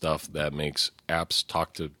is the stuff that makes apps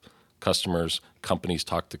talk to customers. Companies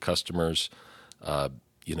talk to customers.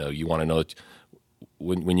 You want to know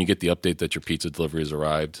when you get the update that your pizza delivery has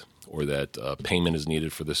arrived or that payment is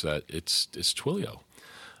needed for this, that it's Twilio.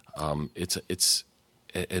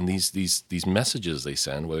 And these messages they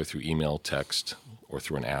send, whether through email, text, or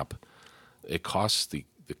through an app, it costs the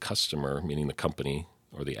customer, meaning the company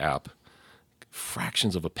or the app,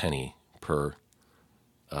 fractions of a penny per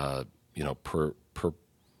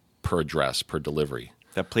address, per delivery.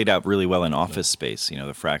 That played out really well in Office Space.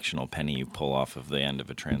 The fractional penny you pull off of the end of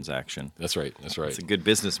a transaction. That's right. It's a good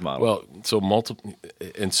business model. Well,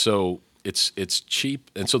 so it's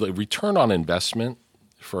cheap, and so the return on investment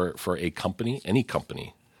for a company, any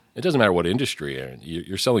company, it doesn't matter what industry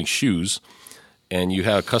you're selling shoes, and you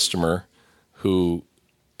have a customer who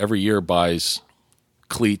every year buys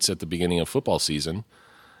cleats at the beginning of football season.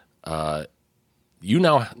 You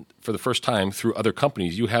now, for the first time, through other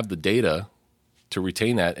companies, you have the data to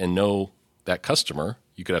retain that and know that customer.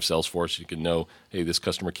 You could have Salesforce. You could know, hey, this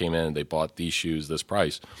customer came in and they bought these shoes, this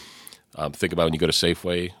price. Think about when you go to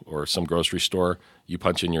Safeway or some grocery store, you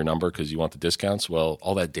punch in your number because you want the discounts. Well,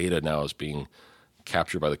 all that data now is being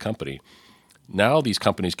captured by the company. Now these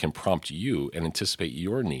companies can prompt you and anticipate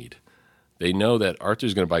your need. They know that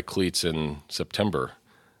Arthur's going to buy cleats in September.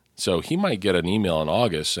 So he might get an email in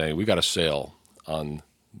August saying, we got a sale on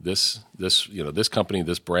this company,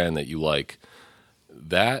 this brand that you like.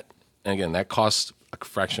 That, and again, that costs a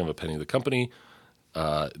fraction of a penny to the company.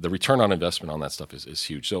 The return on investment on that stuff is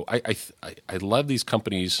huge. So I love these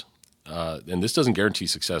companies, and this doesn't guarantee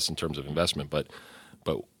success in terms of investment, but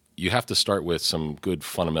you have to start with some good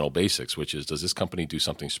fundamental basics, which is, does this company do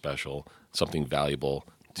something special, something valuable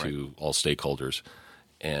to all stakeholders?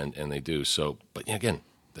 And they do. So, but again,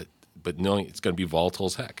 but knowing it's going to be volatile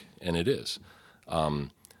as heck, and it is.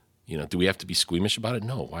 Do we have to be squeamish about it?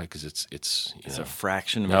 No. Why? Because it's a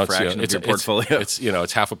fraction of your portfolio. It's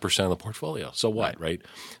 0.5% of the portfolio. So what, right?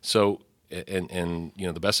 So and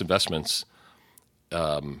the best investments,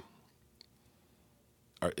 you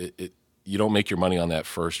don't make your money on that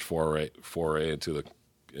first foray into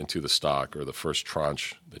the stock or the first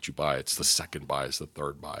tranche that you buy. It's the second buy, it's the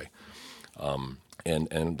third buy,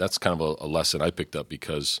 and that's kind of a lesson I picked up,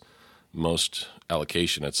 because most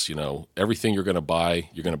allocation, it's everything you're going to buy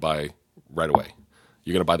right away.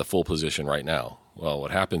 You're going to buy the full position right now. Well,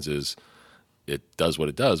 what happens is it does what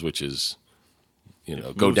it does, which is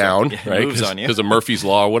go down, right? Because of Murphy's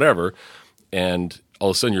Law or whatever, and all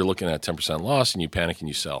of a sudden you're looking at 10% loss and you panic and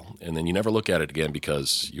you sell, and then you never look at it again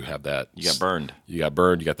because you have that. You got burned. You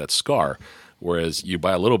got that scar. Whereas you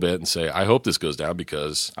buy a little bit and say, I hope this goes down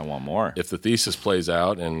because I want more. If the thesis plays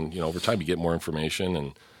out and, over time you get more information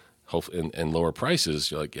and and lower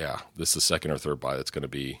prices, you're like, yeah, this is the second or third buy that's going to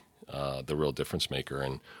be the real difference maker.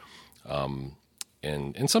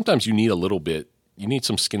 And sometimes you need a little bit, you need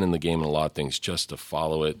some skin in the game in a lot of things just to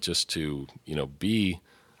follow it, just to, be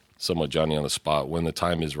somewhat Johnny on the spot when the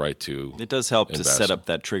time is right to It does help invest. to set up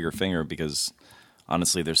that trigger finger because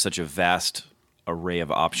honestly, there's such a vast array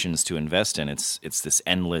of options to invest in. It's this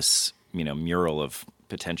endless, mural of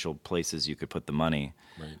potential places you could put the money.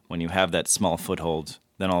 Right. When you have that small foothold,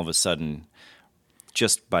 then all of a sudden,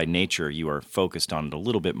 just by nature, you are focused on it a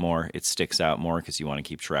little bit more. It sticks out more because you want to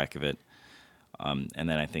keep track of it. And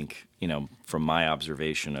then I think, from my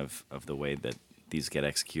observation of the way that these get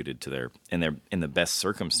executed in the best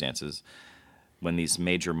circumstances, when these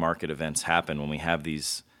major market events happen, when we have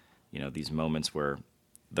these moments where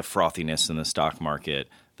the frothiness in the stock market,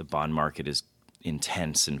 the bond market is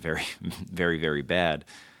intense and very, very, very bad,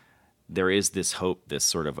 there is this hope, this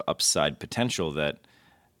sort of upside potential that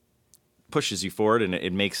pushes you forward, and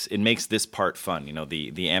it makes this part fun.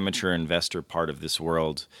 The amateur investor part of this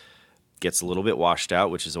world gets a little bit washed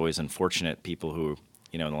out, which is always unfortunate. People who,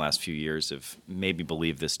 in the last few years have maybe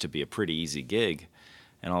believed this to be a pretty easy gig,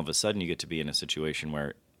 and all of a sudden you get to be in a situation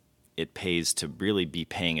where it pays to really be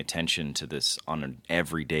paying attention to this on an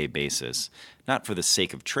everyday basis, not for the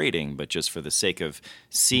sake of trading, but just for the sake of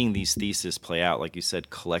seeing these theses play out. Like you said,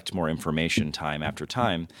 collect more information time after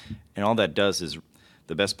time. And all that does is,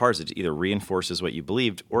 the best part is it either reinforces what you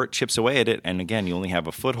believed or it chips away at it. And again, you only have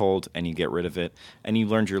a foothold and you get rid of it. And you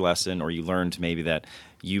learned your lesson, or you learned maybe that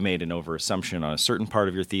you made an over-assumption on a certain part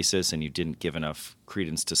of your thesis and you didn't give enough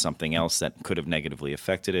credence to something else that could have negatively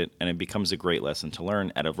affected it. And it becomes a great lesson to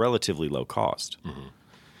learn at a relatively low cost. Mm-hmm.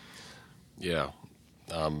 Yeah.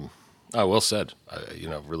 Well said.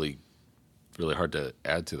 Really, really hard to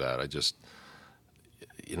add to that. I just,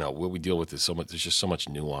 what we deal with is so much. There's just so much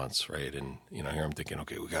nuance, right? And here I'm thinking,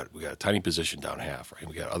 okay, we got a tiny position down half, right?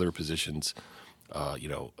 We got other positions, up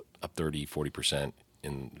 30-40%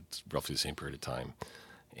 in roughly the same period of time,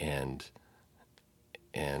 and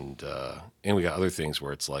we got other things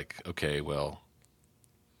where it's like, okay, well,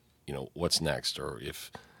 what's next? Or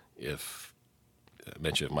if I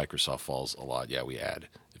mentioned if Microsoft falls a lot, yeah, we add.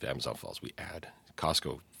 If Amazon falls, we add.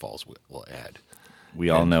 Costco falls, we'll add. We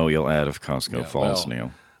all know you'll add if Costco falls,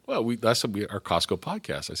 Neil. Well, that's our Costco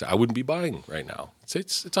podcast. I said I wouldn't be buying right now.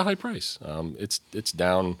 It's a high price. It's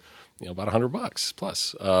down, about $100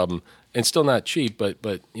 plus, and still not cheap. But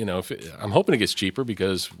I'm hoping it gets cheaper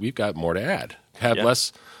because we've got more to add.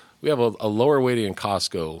 Less. We have a lower weighting in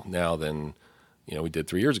Costco now than we did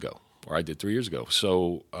 3 years ago, or I did 3 years ago.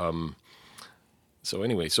 So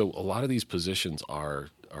anyway, a lot of these positions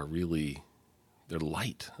are really, they're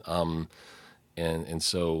light, and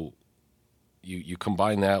so. You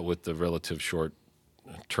combine that with the relative short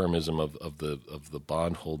termism of the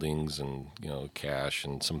bond holdings and cash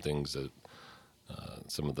and some things that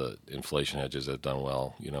some of the inflation hedges have done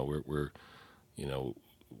well. We're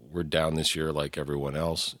down this year like everyone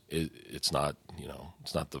else. It's not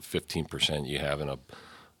it's not the 15% you have in a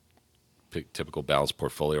typical balanced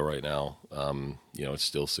portfolio right now. It's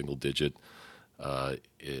still single digit.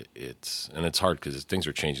 It's hard because things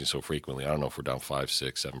are changing so frequently. I don't know if we're down 5,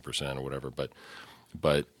 6, 7% or whatever, but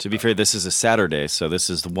to be fair, this is a Saturday, so this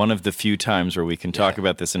is one of the few times where we can talk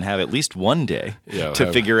about this and have at least one day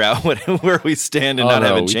to figure out where we stand and not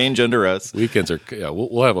have it change under us. Weekends are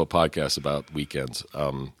we'll have a podcast about weekends.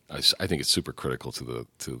 I think it's super critical to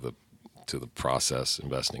the process,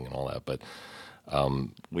 investing and all that, but.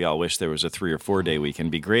 We all wish there was a 3 or 4 day weekend.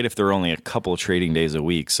 It'd be great if there were only a couple trading days a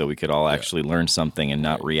week so we could all actually learn something and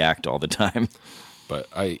not react all the time. But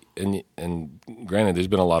and granted, there's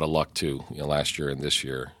been a lot of luck too, last year and this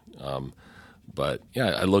year. But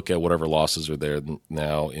I look at whatever losses are there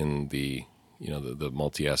now in the the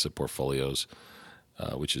multi-asset portfolios,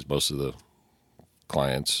 which is most of the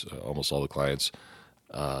clients, almost all the clients.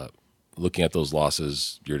 Looking at those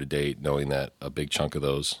losses year to date, knowing that a big chunk of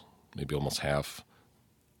those, maybe almost half,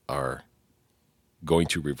 are going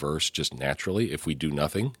to reverse just naturally if we do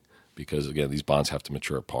nothing, because again, these bonds have to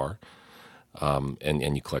mature at par,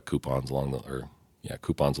 and you collect coupons along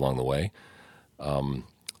the way.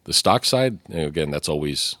 The stock side, again, that's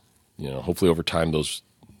always hopefully over time those,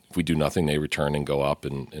 if we do nothing, they return and go up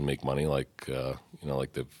and make money like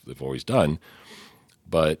they've always done.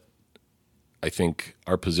 But I think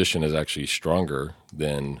our position is actually stronger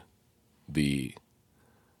than the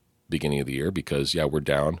beginning of the year because, we're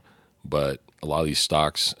down, but a lot of these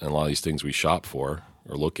stocks and a lot of these things we shop for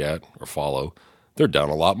or look at or follow, they're down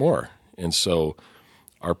a lot more. And so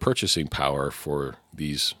our purchasing power for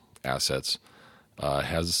these assets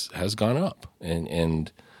has gone up,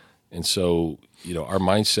 and so our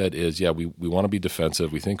mindset is we want to be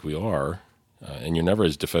defensive. We think we are, and you're never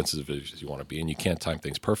as defensive as you want to be, and you can't time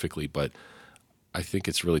things perfectly. But I think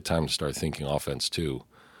it's really time to start thinking offense too,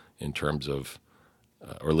 in terms of,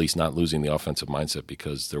 or at least not losing the offensive mindset,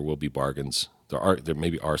 because there will be bargains. There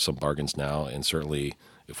maybe are some bargains now, and certainly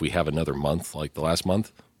if we have another month like the last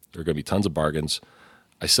month, there are going to be tons of bargains.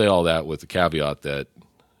 I say all that with the caveat that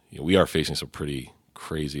we are facing some pretty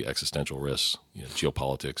crazy existential risks.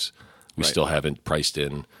 Geopolitics. We still haven't priced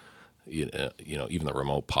in, even the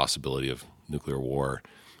remote possibility of nuclear war,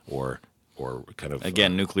 or kind of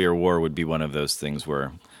again, nuclear war would be one of those things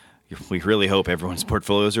where we really hope everyone's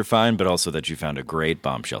portfolios are fine, but also that you found a great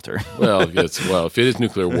bomb shelter. Well, if it is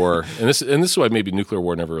nuclear war, and this is why maybe nuclear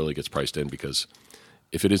war never really gets priced in, because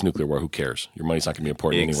if it is nuclear war, who cares? Your money's not going to be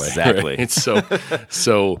important anyway. Exactly. Right?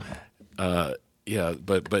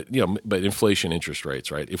 But inflation, interest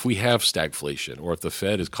rates, right? If we have stagflation, or if the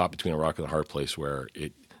Fed is caught between a rock and a hard place where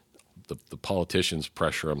the politicians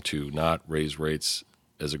pressure them to not raise rates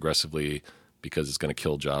as aggressively because it's going to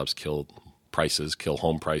kill jobs, kill prices, kill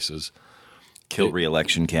home prices, kill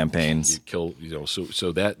re-election campaigns,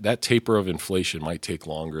 so that taper of inflation might take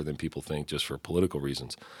longer than people think, just for political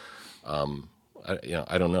reasons.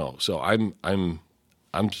 I don't know. So I'm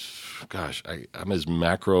as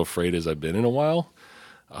macro afraid as I've been in a while.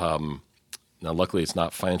 Now, luckily, it's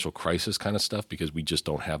not financial crisis kind of stuff, because we just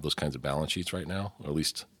don't have those kinds of balance sheets right now, or at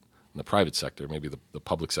least in the private sector. Maybe the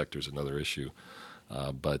public sector is another issue.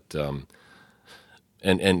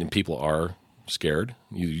 And people are scared.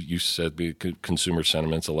 You said consumer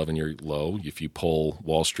sentiment's 11-year low. If you pull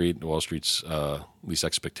Wall Street's at least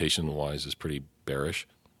expectation-wise is pretty bearish.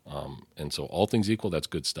 And so all things equal, that's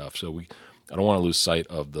good stuff. So I don't want to lose sight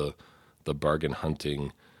of the bargain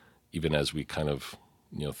hunting, even as we kind of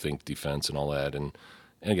think defense and all that. And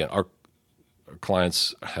again, our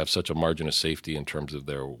clients have such a margin of safety in terms of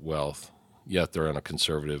their wealth, yet they're on a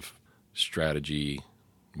conservative strategy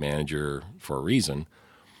manager for a reason.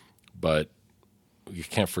 But you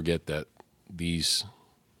can't forget that these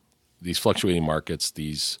fluctuating markets,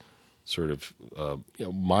 these sort of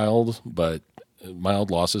mild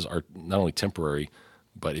losses are not only temporary,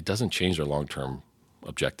 but it doesn't change their long-term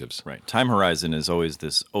objectives. Right. Time horizon is always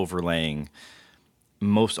this overlaying,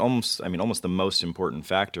 almost the most important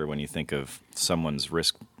factor when you think of someone's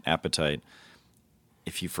risk appetite.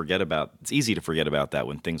 If you forget it's easy to forget about that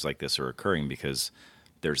when things like this are occurring, because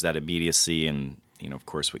there's that immediacy, and of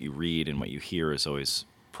course, what you read and what you hear is always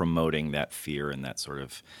promoting that fear and that sort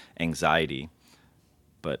of anxiety.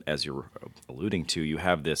 But as you're alluding to, you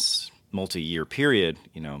have this multi-year period,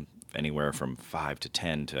 anywhere from 5 to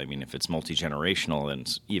 10 to, if it's multi-generational,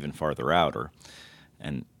 and even farther out.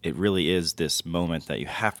 And it really is this moment that you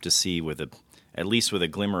have to see at least with a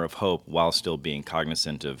glimmer of hope, while still being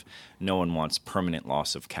cognizant of no one wants permanent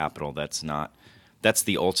loss of capital. That's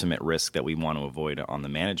the ultimate risk that we want to avoid on the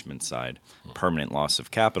management side, permanent loss of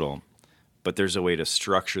capital. But there's a way to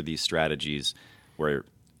structure these strategies where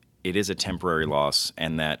it is a temporary loss,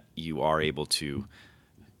 and that you are able to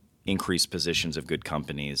increase positions of good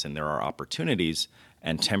companies, and there are opportunities,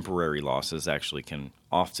 and temporary losses actually can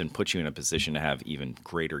often put you in a position to have even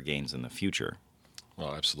greater gains in the future.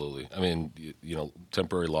 Well, absolutely.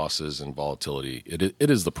 Temporary losses and volatility,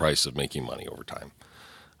 it is the price of making money over time.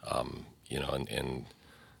 And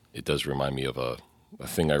it does remind me of a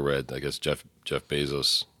thing I read, I guess Jeff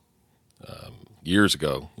Bezos years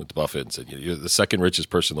ago with Buffett, and said, you're the second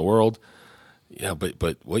richest person in the world. Yeah,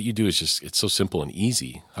 but what you do is it's so simple and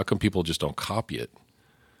easy. How come people just don't copy it?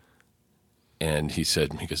 And he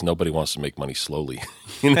said, because nobody wants to make money slowly,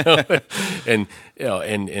 and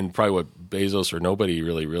probably what Bezos or nobody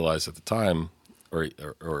really realized at the time, or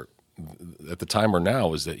at the time or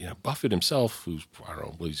now, is that Buffett himself, who's, I don't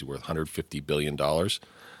know, what is he worth, $150 billion,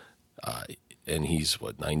 and he's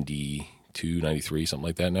 92, 93, something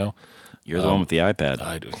like that now. You're the one with the iPad.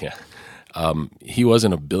 I do, yeah. He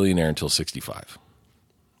wasn't a billionaire until 65,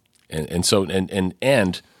 and so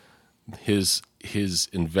his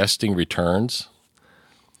investing returns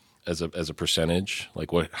as a percentage, like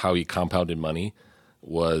how he compounded money,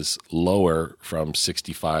 was lower from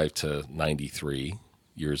 65 to 93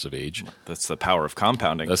 years of age. That's the power of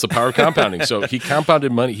compounding. That's the power of compounding. So he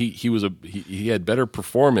compounded money. He had better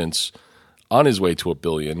performance on his way to $1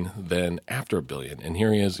 billion than after $1 billion. And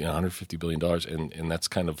here he is, $150 billion, and that's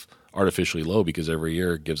kind of artificially low, because every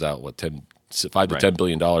year it gives out $5 to $10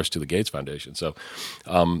 billion to the Gates Foundation. So,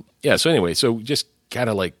 So anyway, so just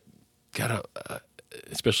gotta,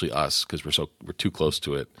 especially us, because we're too close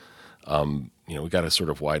to it. We got to sort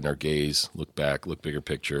of widen our gaze, look back, look bigger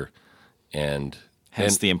picture, and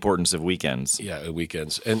hence the importance of weekends. Yeah,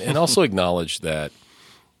 weekends, and also acknowledge that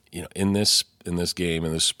in this game,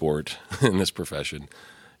 in this sport, in this profession,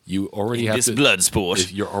 you already have to blood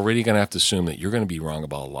sport. You're already going to have to assume that you're going to be wrong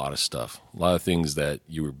about a lot of stuff, a lot of things that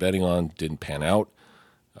you were betting on didn't pan out.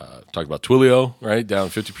 Talk about Twilio, right? Down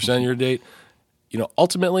 50% year to date.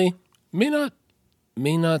 Ultimately, might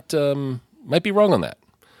be wrong on that.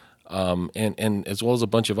 And as well as a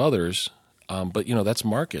bunch of others. But that's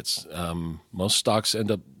markets. Most stocks end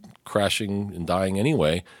up crashing and dying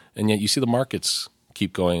anyway, and yet you see the markets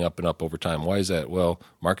keep going up and up over time. Why is that? Well,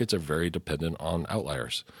 markets are very dependent on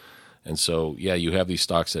outliers. And so, you have these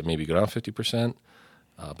stocks that maybe go down 50%,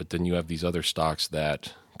 but then you have these other stocks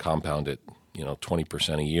that compound at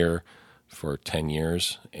 20% a year for 10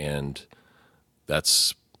 years, and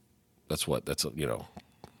that's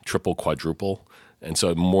triple, quadruple. And so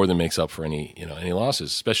it more than makes up for any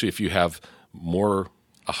losses, especially if you have a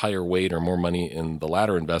higher weight or more money in the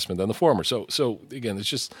latter investment than the former. So again, it's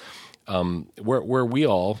just where we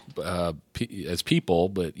all as people,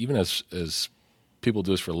 but even as people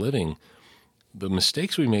do this for a living, the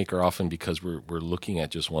mistakes we make are often because we're looking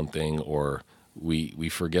at just one thing, or we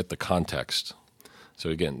forget the context. So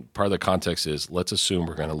again, part of the context is let's assume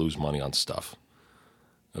we're going to lose money on stuff.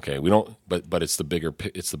 Okay, we don't, but it's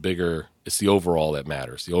it's the overall that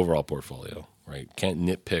matters, the overall portfolio, right? Can't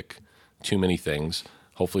nitpick too many things.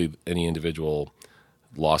 Hopefully, any individual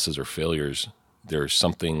losses or failures, there's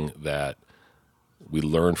something that we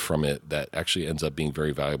learn from it that actually ends up being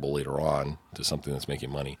very valuable later on to something that's making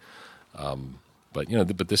money. But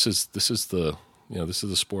this is the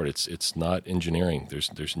sport. It's not engineering.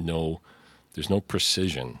 There's no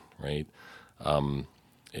precision, right?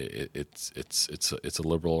 It's a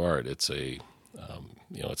liberal art. It's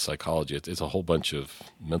it's psychology. It's a whole bunch of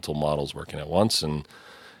mental models working at once,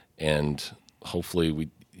 and hopefully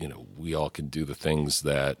we all can do the things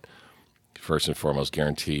that first and foremost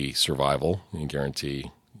guarantee survival and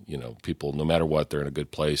guarantee people, no matter what, they're in a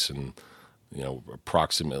good place and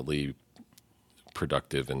approximately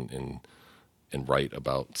productive and right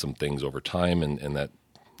about some things over time, and that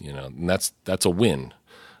and that's a win.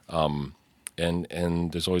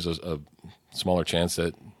 And there's always a smaller chance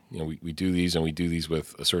that we do these, and we do these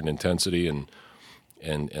with a certain intensity and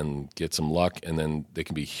get some luck, and then they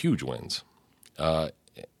can be huge wins.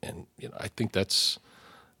 And I think that's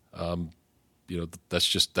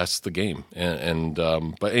that's the game. And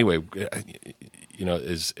but anyway,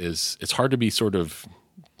 it's hard to be sort of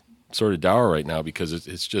dour right now because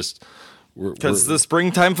it's just because the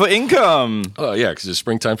springtime for income. Oh yeah, because it's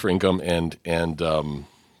springtime for income, and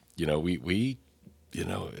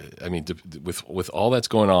with all that's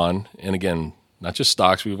going on, and again, not just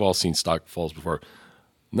stocks, we've all seen stock falls before.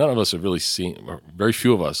 None of us have really seen, or very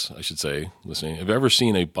few of us, I should say, listening, have ever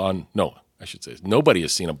seen nobody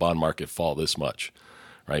has seen a bond market fall this much,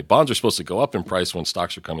 right? Bonds are supposed to go up in price when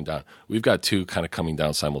stocks are coming down. We've got two kind of coming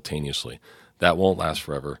down simultaneously. That won't last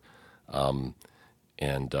forever. And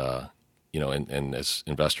as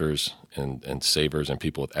investors and savers and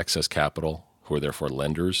people with excess capital who are therefore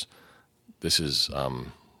lenders, this is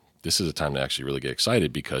a time to actually really get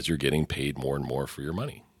excited because you're getting paid more and more for your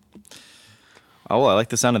money. Oh, well, I like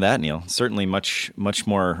the sound of that, Neil. Certainly much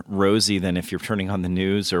more rosy than if you're turning on the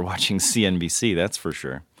news or watching CNBC, that's for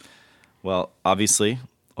sure. Well, obviously,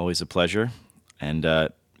 always a pleasure. And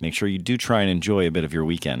make sure you do try and enjoy a bit of your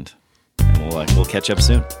weekend. And we'll catch up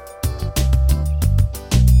soon.